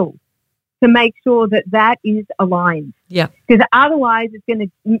pivotal to make sure that is aligned. Yeah. Because otherwise it's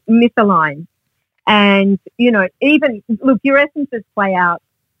going to misalign. And, even, look, your essences play out.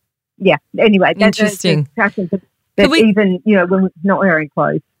 Yeah. Anyway. Interesting. Even, when we're not wearing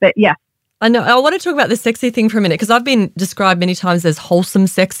clothes. But, yeah. I know. I want to talk about the sexy thing for a minute because I've been described many times as wholesome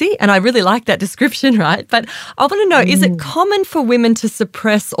sexy, and I really like that description, right? But I want to know, is it common for women to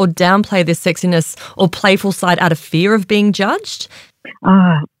suppress or downplay their sexiness or playful side out of fear of being judged?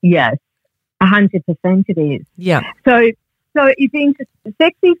 Yes, 100% it is. Yeah. So it's interesting.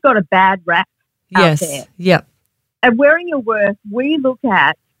 Sexy's got a bad rap out there. Yes. Yeah. At Wearing Your Worth, we look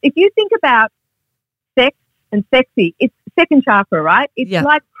at, if you think about sex and sexy, it's second chakra, right? It's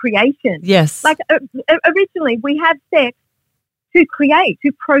like creation. Yes. Like originally we had sex to create,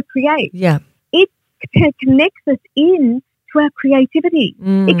 to procreate. Yeah. It connects us in to our creativity.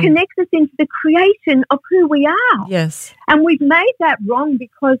 It connects us into the creation of who we are. Yes. And we've made that wrong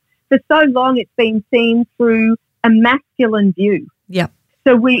because for so long it's been seen through a masculine view. Yeah.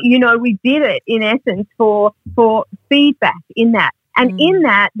 So we did it in essence for feedback in that. And in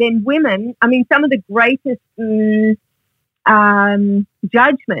that, then women, I mean, some of the greatest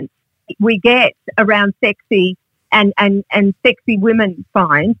judgments we get around sexy and sexy women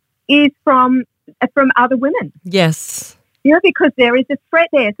find is from other women. Yes. Because there is a threat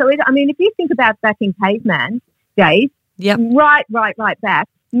there. So, if you think about back in caveman days, right back,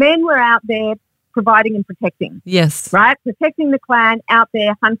 men were out there providing and protecting. Yes. Right? Protecting the clan, out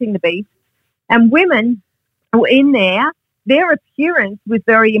there hunting the beast. And women were in there. Their appearance was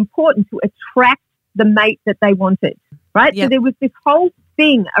very important to attract the mate that they wanted, right? Yep. So there was this whole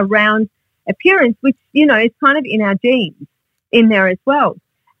thing around appearance, which, is kind of in our genes in there as well.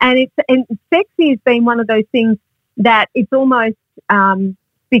 And sexy has been one of those things that it's almost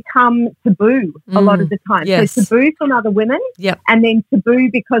become taboo a lot of the time. Yes. So taboo from other women Yep. and then taboo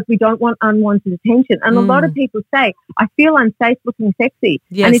because we don't want unwanted attention. And a lot of people say, I feel unsafe looking sexy.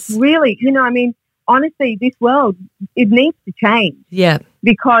 Yes. And it's really, honestly, this world, it needs to change. Yeah.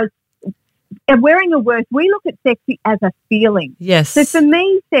 Because at Wearing Your Worth, we look at sexy as a feeling. Yes. So for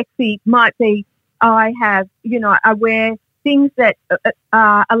me, sexy might be I wear things that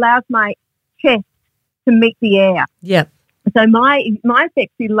allows my chest to meet the air. Yeah. So my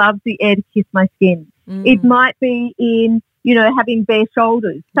sexy loves the air to kiss my skin. It might be in, having bare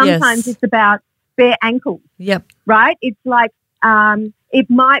shoulders. Sometimes it's about bare ankles. Yep. Right? It's like, it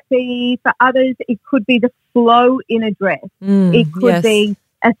might be for others, it could be the flow in a dress. It could be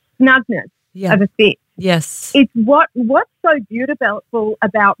a snugness of a fit. Yes. It's what's so beautiful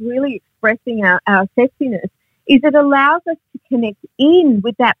about really expressing our sexiness is it allows us to connect in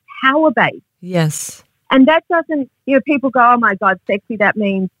with that power base. Yes. And that doesn't, people go, oh my God, sexy, that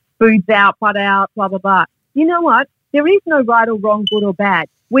means boobs out, butt out, blah, blah, blah. You know what? There is no right or wrong, good or bad.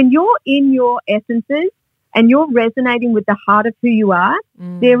 When you're in your essences and you're resonating with the heart of who you are,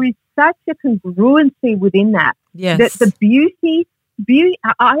 there is such a congruency within that. Yes. That the beauty,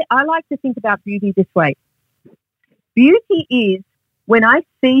 I like to think about beauty this way. Beauty is when I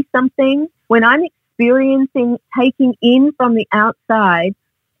see something, when I'm experiencing, taking in from the outside,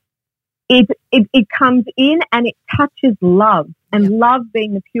 it comes in and it touches love, and love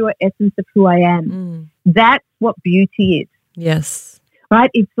being the pure essence of who I am. That's what beauty is. Yes. Right?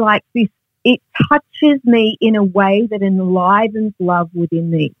 It's like this, it touches me in a way that enlivens love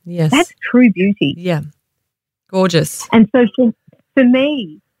within me. Yes. That's true beauty. Yeah. Gorgeous. And so for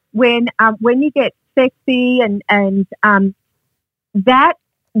me, when you get sexy and that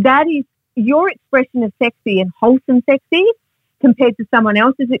is your expression of sexy, and wholesome sexy compared to someone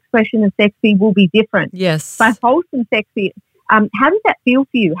else's expression of sexy will be different. Yes. By wholesome sexy, how does that feel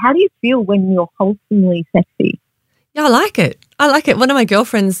for you? How do you feel when you're wholesomely sexy? Yeah, I like it. One of my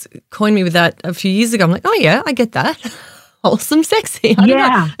girlfriends coined me with that a few years ago. I'm like, oh yeah, I get that. Wholesome sexy. I don't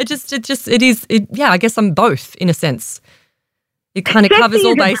know. It is. I guess I'm both in a sense. It kind of covers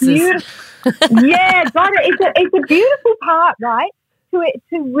all bases. Yeah, got it. It's a beautiful part, right?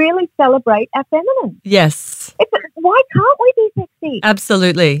 To really celebrate our feminine. Yes. Why can't we be sexy?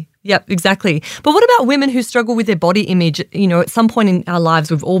 Absolutely. Yep, exactly. But what about women who struggle with their body image? At some point in our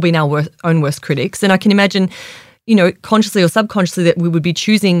lives, we've all been our own worst critics. And I can imagine, consciously or subconsciously, that we would be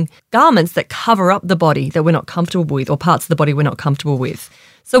choosing garments that cover up the body that we're not comfortable with, or parts of the body we're not comfortable with.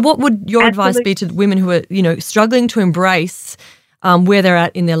 So what would your advice be to women who are, struggling to embrace where they're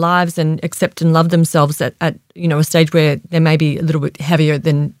at in their lives and accept and love themselves at a stage where they may be a little bit heavier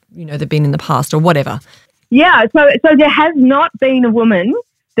than, they've been in the past or whatever? Yeah, so there has not been a woman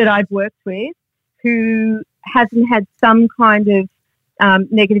that I've worked with who hasn't had some kind of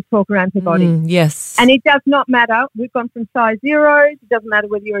negative talk around her body. Yes. And it does not matter. We've gone from size zeros. It doesn't matter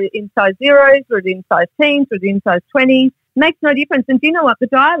whether you're in size zeros or in size teens or in size 20s. It makes no difference. And do you know what? The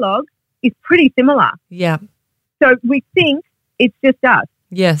dialogue is pretty similar. Yeah. So we think it's just us.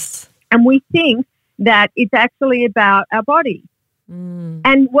 Yes. And we think that it's actually about our body.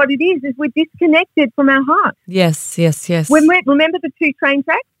 And what it is we're disconnected from our heart. Yes. When remember the two train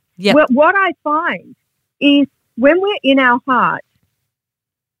tracks? Yeah. Well, what I find is when we're in our heart,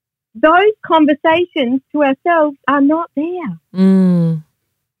 those conversations to ourselves are not there.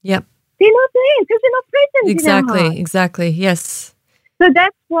 Yep. They're not there because they're not present in our heart. Exactly. Yes. So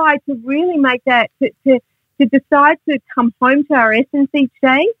that's why to really make that, to decide to come home to our essence each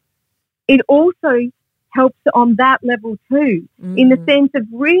day, it also helps on that level too, in the sense of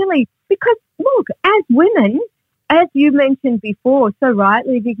really, because look, as women, as you mentioned before so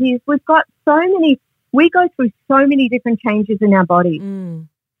rightly, Vicky, we go through so many different changes in our body.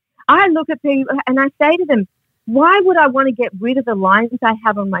 I look at people and I say to them, why would I want to get rid of the lines I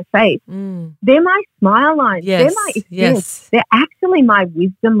have on my face? They're my smile lines. Yes, they're my experience. They're actually my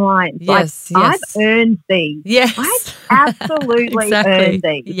wisdom lines. Yes. I've earned these. Yes. I've absolutely earned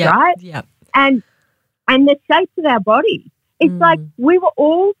these, right? Yep. And the shapes of our body. It's like we were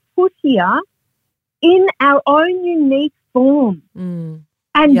all put here in our own unique form. And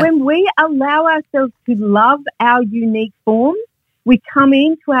when we allow ourselves to love our unique form, we come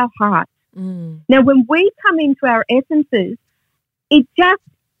into our heart. Now, when we come into our essences, it just,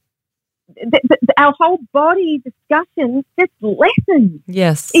 our whole body discussion just lessens.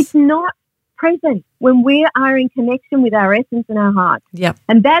 Yes. It's not present when we are in connection with our essence and our heart. Yep.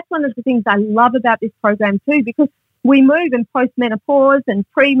 And that's one of the things I love about this program too, because we move in post-menopause and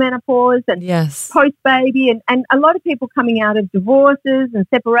pre-menopause and post-baby and a lot of people coming out of divorces and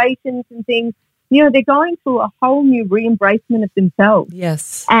separations and things, they're going through a whole new re-embracement of themselves.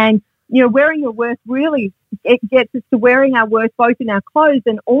 Yes. And, wearing your worth really, it gets us to wearing our worth both in our clothes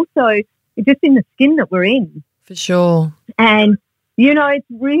and also just in the skin that we're in. For sure. And, it's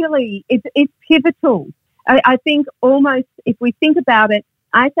really, it's pivotal. I think almost, if we think about it,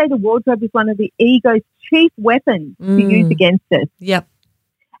 I say the wardrobe is one of the ego's chief weapons to use against us. Yep.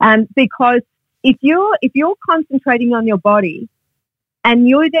 Because if you're concentrating on your body and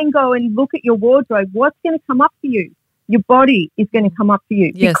you then go and look at your wardrobe, what's going to come up for you? Your body is going to come up for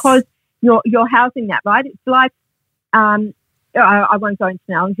you because you're housing that, right? It's like, I won't go into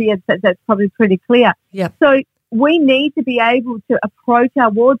analogy, that's probably pretty clear. Yep. So we need to be able to approach our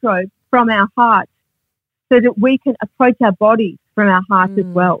wardrobe from our heart so that we can approach our body from our heart as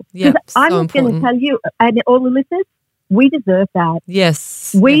well. Yep, I'm just going to tell you, and all the listeners, we deserve that.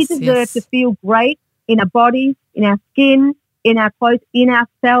 Yes. We deserve to feel great in our bodies, in our skin, in our clothes, in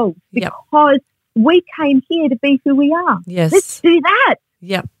ourselves, because we came here to be who we are. Yes. Let's do that.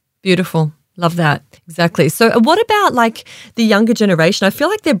 Yep. Beautiful. Love that. Exactly. So what about like the younger generation? I feel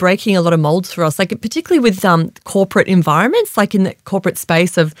like they're breaking a lot of molds for us, like particularly with corporate environments, like in the corporate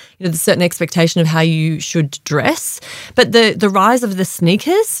space of, the certain expectation of how you should dress. But the rise of the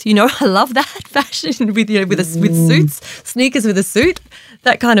sneakers, I love that fashion with suits, sneakers with a suit,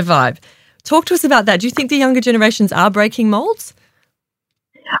 that kind of vibe. Talk to us about that. Do you think the younger generations are breaking molds?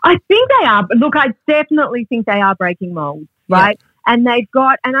 I think they are. Look, I definitely think they are breaking molds, right? Yeah. And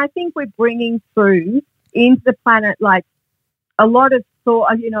and I think we're bringing through into the planet like a lot of thought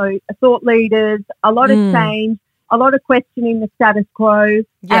leaders, a lot of change, a lot of questioning the status quo.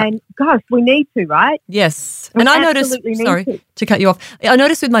 Yeah. And gosh, we need to, right? Yes. And I noticed, sorry to cut you off. I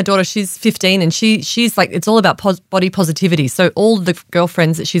noticed with my daughter, she's 15 and she's like, it's all about body positivity. So all the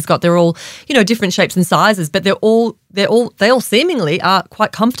girlfriends that she's got, they're all, different shapes and sizes, but they all seemingly are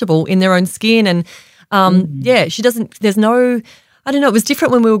quite comfortable in their own skin. And she doesn't, there's no, I don't know, it was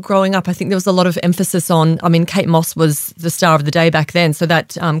different when we were growing up. I think there was a lot of emphasis on, Kate Moss was the star of the day back then. So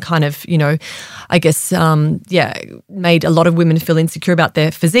that kind of, I guess, made a lot of women feel insecure about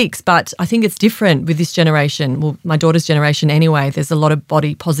their physiques. But I think it's different with this generation. Well, my daughter's generation anyway. There's a lot of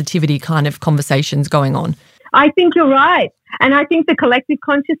body positivity kind of conversations going on. I think you're right. And I think the collective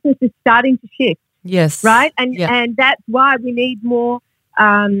consciousness is starting to shift. Yes. Right? And that's why we need more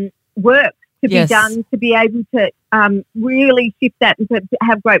work to be done to be able to really shift that and to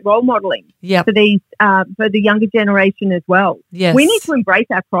have great role modelling for these for the younger generation as well. Yes. We need to embrace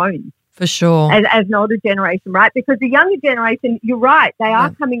our crones. For sure. As an older generation, right? Because the younger generation, you're right, they are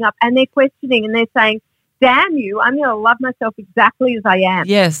coming up and they're questioning and they're saying, damn you, I'm going to love myself exactly as I am.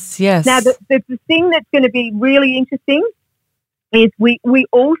 Yes. Now, the thing that's going to be really interesting is we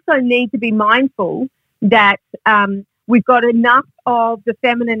also need to be mindful that we've got enough of the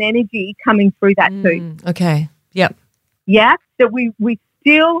feminine energy coming through that too. Okay. Yep. Yeah, that we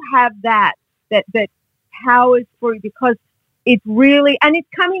still have that powers through, because it's really, and it's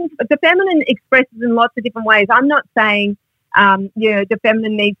coming, the feminine expresses in lots of different ways. I'm not saying, the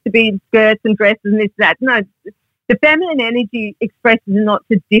feminine needs to be in skirts and dresses and this, that. No, The feminine energy expresses in lots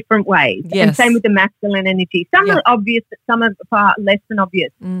of different ways. Yes. And same with the masculine energy. Some are obvious, but some are far less than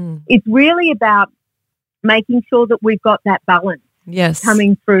obvious. It's really about making sure that we've got that balance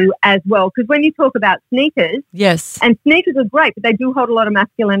coming through as well. Because when you talk about sneakers, and sneakers are great, but they do hold a lot of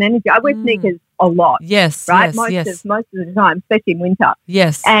masculine energy. I wear sneakers a lot. Right? Most of the time, especially in winter.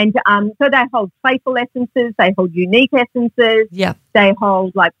 And so they hold playful essences, they hold unique essences, they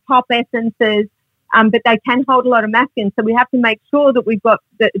hold like pop essences, but they can hold a lot of masculine. So we have to make sure that we've got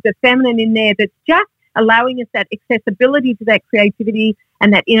the feminine in there that's just allowing us that accessibility to that creativity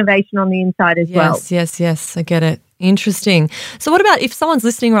and that innovation on the inside as well. Yes. I get it. Interesting. So what about if someone's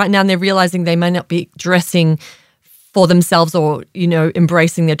listening right now and they're realizing they may not be dressing for themselves or,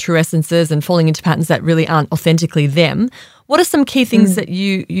 embracing their true essences and falling into patterns that really aren't authentically them? What are some key things that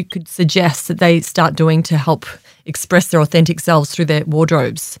you could suggest that they start doing to help express their authentic selves through their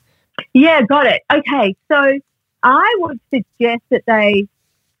wardrobes? Yeah, got it. Okay, so I would suggest that they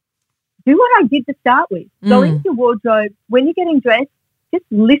do what I did to start with. Go into your wardrobe. When you're getting dressed, just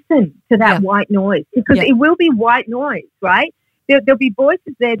listen to that white noise, because it will be white noise, right? There'll be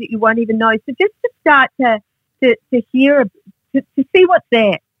voices there that you won't even know. So just to start to hear, to see what's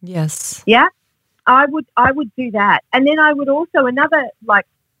there. Yes. Yeah, I would do that. And then I would also, another like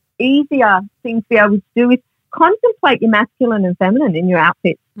easier thing to be able to do is contemplate your masculine and feminine in your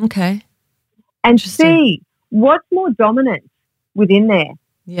outfit. Okay. And see what's more dominant within there.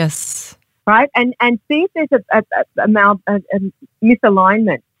 Yes. Right? And see if there's a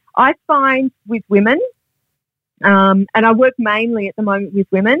misalignment. I find with women, and I work mainly at the moment with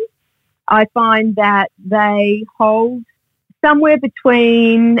women, I find that they hold somewhere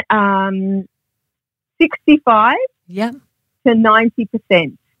between 65 to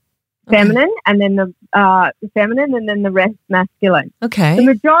 90% feminine, and then the feminine, and then the rest masculine. Okay. The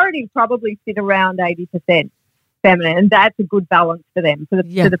majority probably sit around 80% feminine, and that's a good balance for them, for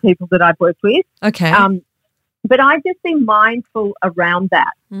the people that I've worked with. Okay. But I just be mindful around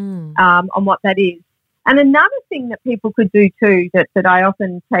that, on what that is. And another thing that people could do too, that I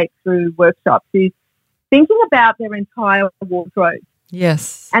often take through workshops, is thinking about their entire wardrobe.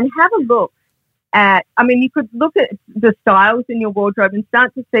 Yes. And have a look at, you could look at the styles in your wardrobe and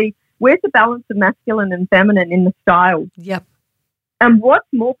start to see where's the balance of masculine and feminine in the styles. Yep. And what's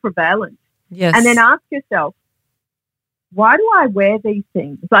more prevalent. Yes. And then ask yourself, why do I wear these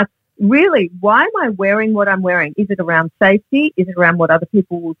things? Like, really, why am I wearing what I'm wearing? Is it around safety? Is it around what other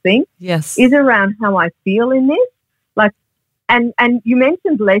people will think? Yes. Is it around how I feel in this? Like, and you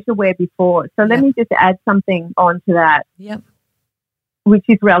mentioned leisure wear before, so let me just add something onto that, which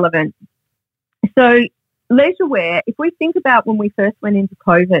is relevant. So leisure wear, if we think about when we first went into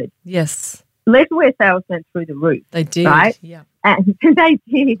COVID, leisure wear sales went through the roof. They did, right? And they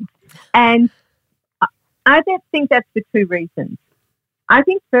did. And I don't think that's for two reasons. I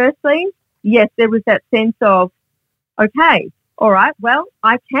think firstly, yes, there was that sense of, okay, all right, well,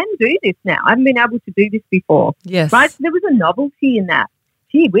 I can do this now. I haven't been able to do this before. Yes. Right? There was a novelty in that.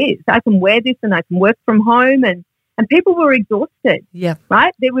 Gee whiz, I can wear this and I can work from home, and people were exhausted. Yeah.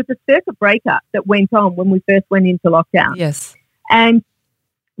 Right? There was a circuit breaker that went on when we first went into lockdown. Yes. And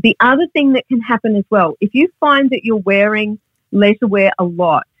the other thing that can happen as well, if you find that you're wearing leisure wear a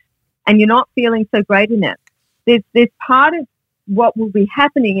lot and you're not feeling so great in it, there's part of what will be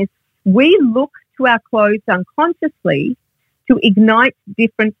happening is we look to our clothes unconsciously to ignite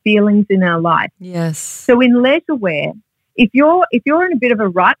different feelings in our life. Yes. So in leisure wear, if you're in a bit of a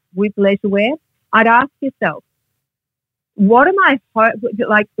rut with leisure wear, I'd ask yourself, what am I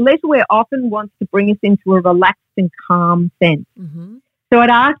like? Leisure wear often wants to bring us into a relaxed and calm sense. Mm-hmm. So I'd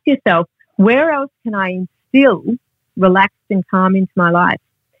ask yourself, where else can I instill relaxed and calm into my life?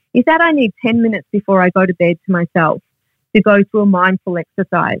 Is that I need 10 minutes before I go to bed to myself to go through a mindful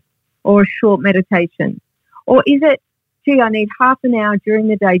exercise or a short meditation? Or is it, I need half an hour during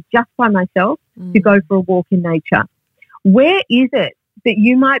the day just by myself to go for a walk in nature? Where is it that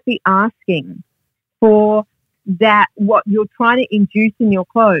you might be asking for that, what you're trying to induce in your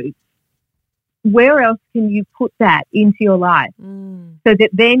clothes? Where else can you put that into your life so that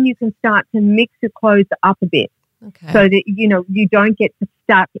then you can start to mix your clothes up a bit? Okay. So that, you don't get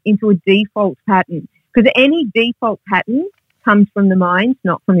stuck into a default pattern. Because any default pattern comes from the mind,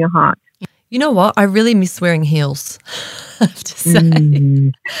 not from your heart. You know what? I really miss wearing heels, I have to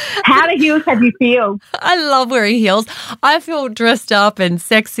say. How do heels have you feel? I love wearing heels. I feel dressed up and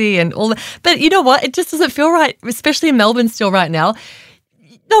sexy and all that. But you know what? It just doesn't feel right, especially in Melbourne still right now.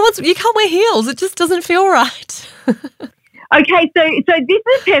 You can't wear heels. It just doesn't feel right. Okay, so this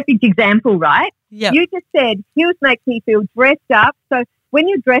is a perfect example, right? Yeah. You just said heels make me feel dressed up. So when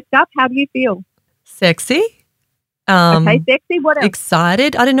you're dressed up, how do you feel? Sexy. Okay, sexy. What else?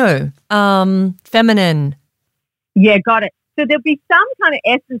 Excited. I don't know. Feminine. Yeah, got it. So there'll be some kind of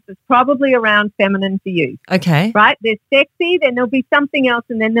essence that's probably around feminine for you, Okay. right? There's sexy, then there'll be something else,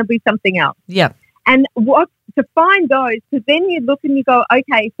 and then there'll be something else. Yep. And what to find those, because then you look and you go,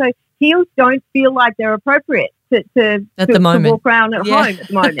 okay, so heels don't feel like they're appropriate to walk around at home at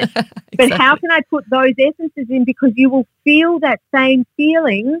the moment. Exactly. But how can I put those essences in? Because you will feel that same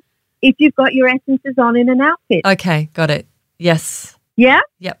feeling if you've got your essences on in an outfit. Okay, got it. Yes. Yeah?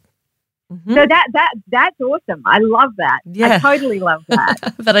 Yep. Mm-hmm. So that's awesome. I love that. Yeah. I totally love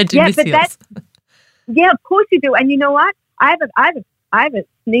that. But I do miss heels. Yeah, of course you do. And you know what? I have a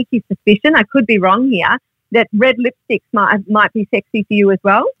sneaky suspicion, I could be wrong here, that red lipsticks might be sexy for you as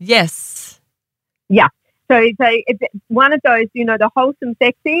well. Yes. Yeah. So it's one of those, the wholesome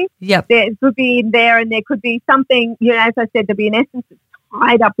sexy. Yep. There could be in there, and there could be something, as I said, there'll be an essence that's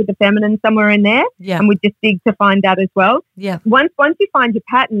tied up with the feminine somewhere in there. Yeah. And we just dig to find that as well. Yeah. Once you find your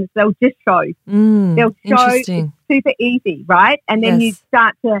patterns, they'll just show. They'll show. Interesting. It's super easy, right? And then Yes. you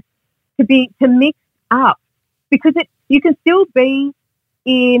start to mix up, because you can still be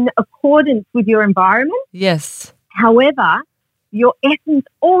in accordance with your environment. Yes. However, your essence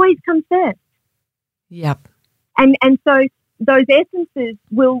always comes first. Yep. And so those essences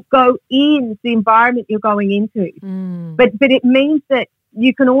will go in the environment you're going into. But it means that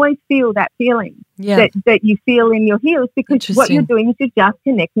you can always feel that feeling that you feel in your heels, because what you're doing is you're just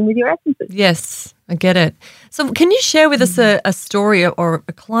connecting with your essences. Yes, I get it. So can you share with us a story or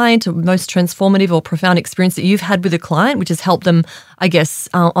a client, or most transformative or profound experience that you've had with a client, which has helped them, I guess,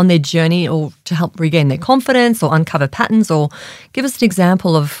 on their journey, or to help regain their confidence or uncover patterns? Or give us an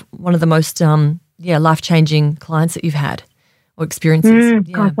example of one of the most life-changing clients that you've had or experiences.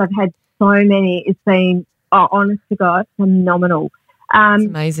 Gosh, I've had so many. It's been, honest to God, phenomenal. It's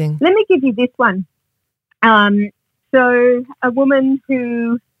amazing. Let me give you this one. So a woman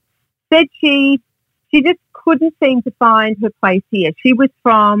who said she just couldn't seem to find her place here. She was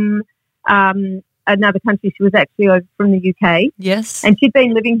from another country. She was actually over from the UK. Yes. And she'd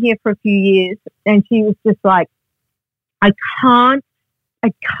been living here for a few years, and she was just like, I can't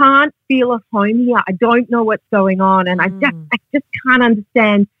feel at home here. I don't know what's going on, and I just can't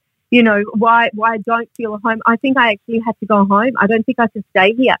understand, why I don't feel at home. I think I actually have to go home. I don't think I can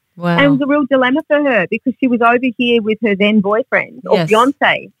stay here. Wow. And it was a real dilemma for her, because she was over here with her then boyfriend, or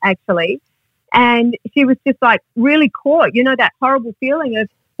fiance actually, and she was just like really caught, that horrible feeling of,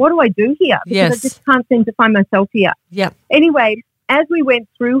 what do I do here? Because I just can't seem to find myself here. Yeah. Anyway, as we went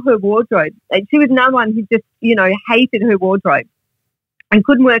through her wardrobe, she was no one who just, hated her wardrobe and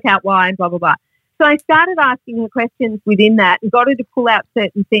couldn't work out why, and blah, blah, blah. So I started asking her questions within that and got her to pull out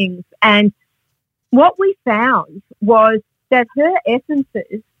certain things. And what we found was that her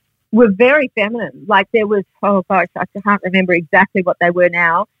essences were very feminine. Like there was, oh gosh, I can't remember exactly what they were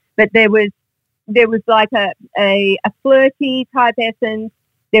now, but there was like a flirty type essence,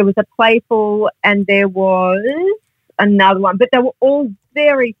 there was a playful, and there was another one, but they were all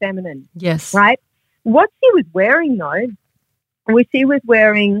very feminine. Yes. Right? What she was wearing though, she was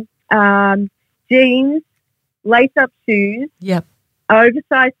wearing jeans, lace-up shoes,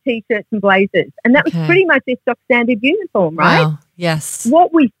 oversized T-shirts and blazers. And that was pretty much their stock standard uniform, right? Wow. Yes.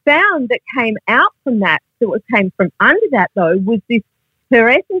 What we found that came out from that, came from under that though, was her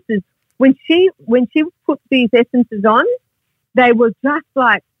essences. When she put these essences on, they were just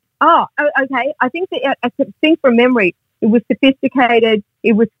like, oh, okay. I think that I could think from memory, it was sophisticated,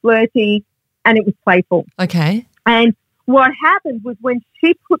 it was flirty, and it was playful. Okay. And what happened was when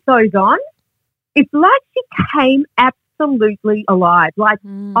she put those on, it's like she came absolutely alive. Like,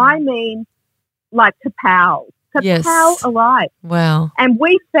 I mean, like kapow alive. Wow. And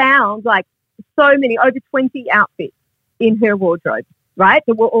we found like so many, over 20 outfits in her wardrobe, right,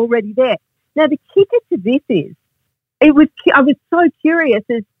 that were already there. Now, the kicker to this is, I was so curious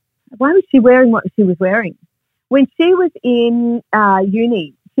as why was she wearing what she was wearing? When she was in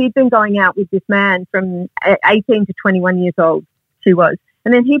uni, she'd been going out with this man from 18 to 21 years old, she was.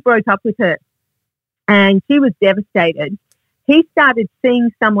 And then he broke up with her and she was devastated. He started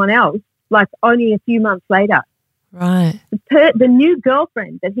seeing someone else like only a few months later. Right. The new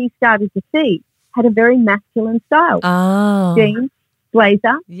girlfriend that he started to see had a very masculine style. Oh. Jeans,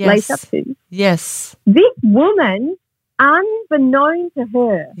 blazer, lace-up shoes. Yes. This woman, unbeknown to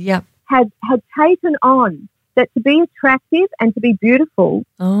her, had taken on that to be attractive and to be beautiful,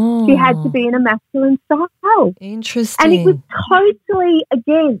 she had to be in a masculine style. Interesting. And it was totally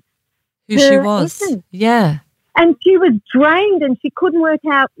against who she was. Essence. Yeah. And she was drained and she couldn't work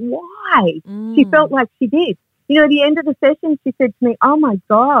out why she felt like she did. At the end of the session, she said to me, oh, my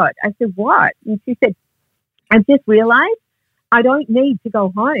God. I said, what? And she said, I just realized I don't need to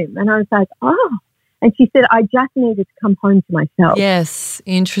go home. And I was like, oh. And she said, I just needed to come home to myself. Yes,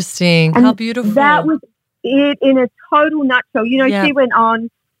 interesting. And how beautiful. That was it in a total nutshell. You know, Yeah. she went on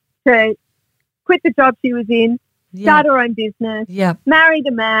to quit the job she was in, start her own business, married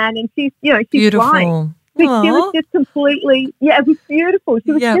a man, and she's beautiful. flying. She was just completely, it was beautiful.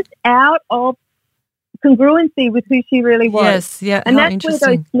 She was just out of congruency with who she really was. Yes, yeah. And how that's where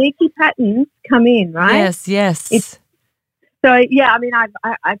interesting. those sneaky patterns come in, right? Yes. So, I mean,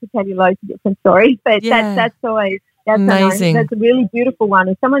 I could tell you loads of different stories, but that's always, amazing. That's a really beautiful one.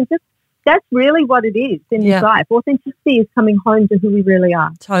 And that's really what it is in this life. Authenticity is coming home to who we really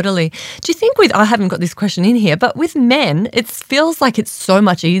are. Totally. Do you think I haven't got this question in here, but with men, it feels like it's so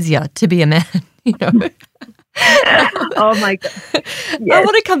much easier to be a man, you know? Oh, my God. Yes. I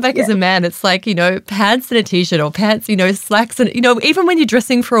want to come back as a man. It's like, pants and a T-shirt or pants, slacks and, even when you're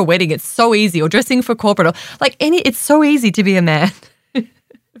dressing for a wedding, it's so easy, or dressing for corporate or it's so easy to be a man. It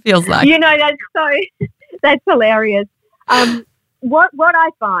feels like. That's hilarious. What I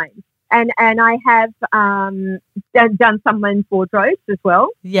find, and I have done some men's wardrobes as well.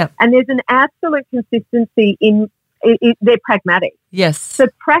 Yeah. And there's an absolute consistency in they're pragmatic. Yes. So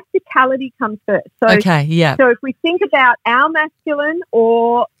practicality comes first. So, So if we think about our masculine,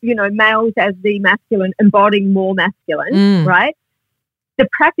 or, males as the masculine, embodying more masculine, right? The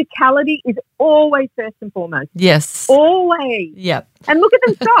practicality is always first and foremost. Yes. Always. Yep. And look at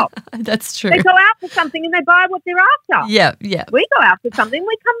them stop. That's true. They go out for something and they buy what they're after. Yeah. We go out for something,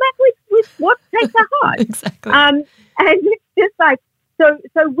 we come back with what takes our heart. Exactly. And it's just like, so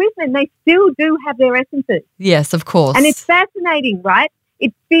women, they still do have their essences. Yes, of course. And it's fascinating, right?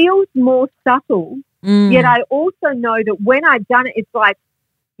 It feels more subtle, yet I also know that when I've done it, it's like,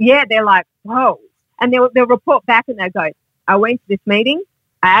 they're like, whoa. And they'll report back and they'll go, I went to this meeting,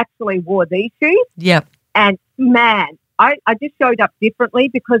 I actually wore these shoes. Yep. And man, I just showed up differently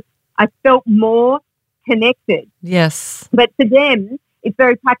because I felt more connected. Yes. But to them, it's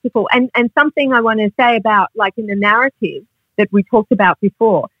very practical. And something I want to say about, like, in the narrative that we talked about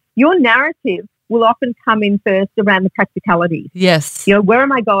before, your narrative will often come in first around the practicalities. Yes. Where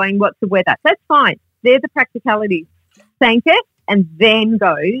am I going? What's the weather? That's fine. They're the practicalities. Thank it, and then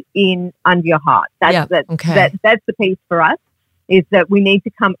go in under your heart. That's the piece for us, is that we need to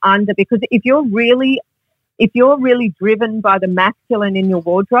come under, because if you're really driven by the masculine in your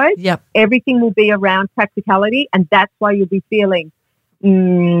wardrobe, everything will be around practicality, and that's why you'll be feeling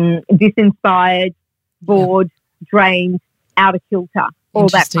disinspired, bored, drained, out of kilter, all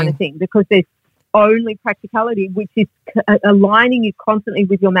that kind of thing, because there's only practicality, which is aligning you constantly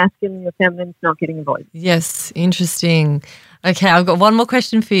with your masculine and your feminine, not getting involved. Yes, interesting. Okay, I've got one more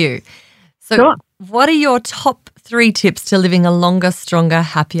question for you. So what are your top 3 tips to living a longer, stronger,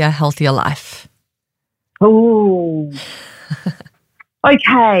 happier, healthier life? Oh,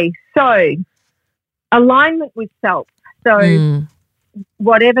 okay. So alignment with self. So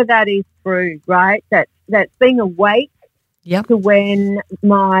whatever that is through, right? That's being awake to when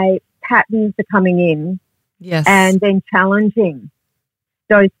my patterns are coming in. Yes. And then challenging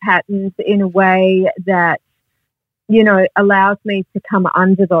those patterns in a way that, allows me to come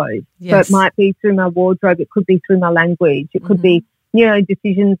under those. Yes. So it might be through my wardrobe, it could be through my language, it could be,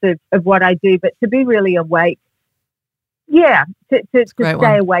 decisions of what I do, but to be really awake. Yeah, to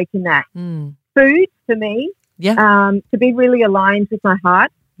stay awake in that. Food for me, to be really aligned with my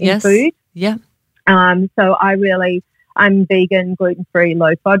heart in food. Yeah. So I'm vegan, gluten-free,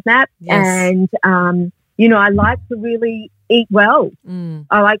 low FODMAP, and I like to really eat well.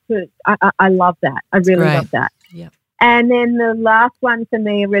 I love that. I really love that. Yeah. And then the last one for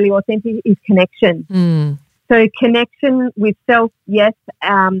me, really authentic, is connection. So connection with self, yes.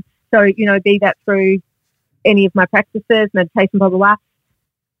 Be that through any of my practices, meditation, blah, blah, blah.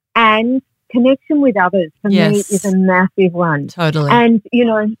 And connection with others for me is a massive one. Totally. And,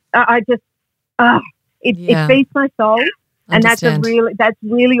 I just, it feeds my soul. And that's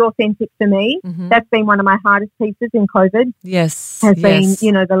really authentic for me. That's been one of my hardest pieces in COVID. Yes. Has been,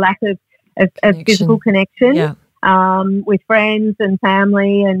 the lack of physical connection with friends and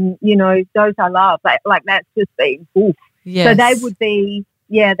family and, those I love. Like that's just been, oof. Yes. So they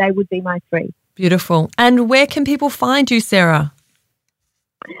would be my 3. Beautiful. And where can people find you, Sarah?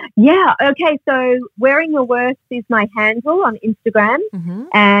 Yeah. Okay. So Wearing Your Worth is my handle on Instagram,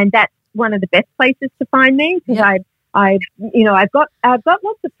 and that's one of the best places to find me, because I've got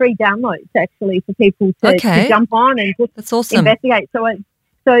lots of free downloads actually for people to jump on and just investigate.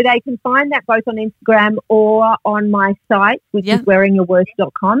 So they can find that both on Instagram or on my site, which is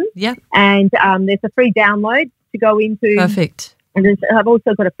wearingyourworth.com. Yeah. And there's a free download to go into. Perfect. And I've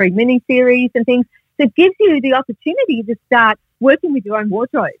also got a free mini series and things. So it gives you the opportunity to start working with your own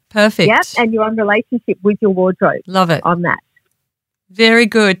wardrobe. Perfect. Yep, and your own relationship with your wardrobe. Love it. On that. Very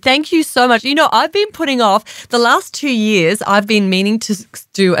good. Thank you so much. You know, I've been putting off the last 2 years. I've been meaning to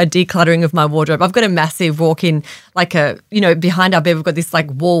do a decluttering of my wardrobe. I've got a massive walk-in, like behind our bed, we've got this like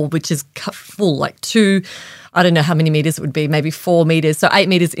wall, which is full, like I don't know how many meters it would be, maybe 4 meters. So 8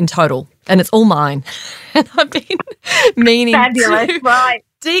 meters in total. And it's all mine. And I've been meaning to right.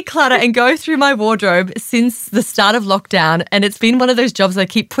 declutter and go through my wardrobe since the start of lockdown, and it's been one of those jobs I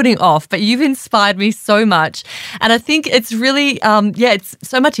keep putting off, but you've inspired me so much. And I think it's really it's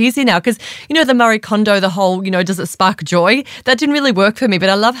so much easier now because, you know, the Marie Kondo, the whole, you know, does it spark joy? That didn't really work for me, but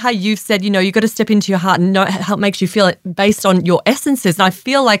I love how you've said, you know, you've got to step into your heart and know how it makes you feel based on your essences. And I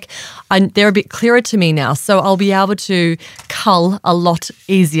feel like they're a bit clearer to me now, so I'll be able to cull a lot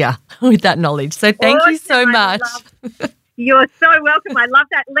easier with that knowledge. So thank you so much. You're so welcome. I love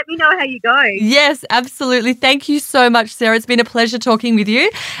that. Let me know how you go. Yes, absolutely. Thank you so much, Sarah. It's been a pleasure talking with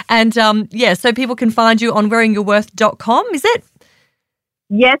you. And so people can find you on wearingyourworth.com, is it?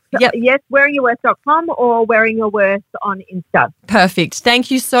 Yes, yes, wearingyourworth.com or wearingyourworth on Insta. Perfect.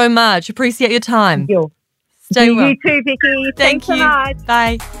 Thank you so much. Appreciate your time. Thank you. Stay well. You too, Vicky. Thank you. So much.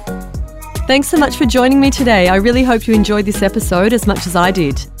 Bye. Thanks so much for joining me today. I really hope you enjoyed this episode as much as I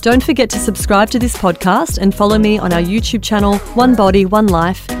did. Don't forget to subscribe to this podcast and follow me on our YouTube channel, One Body, One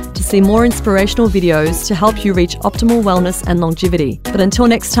Life, to see more inspirational videos to help you reach optimal wellness and longevity. But until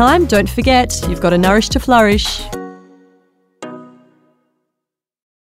next time, don't forget, you've got to nourish to flourish.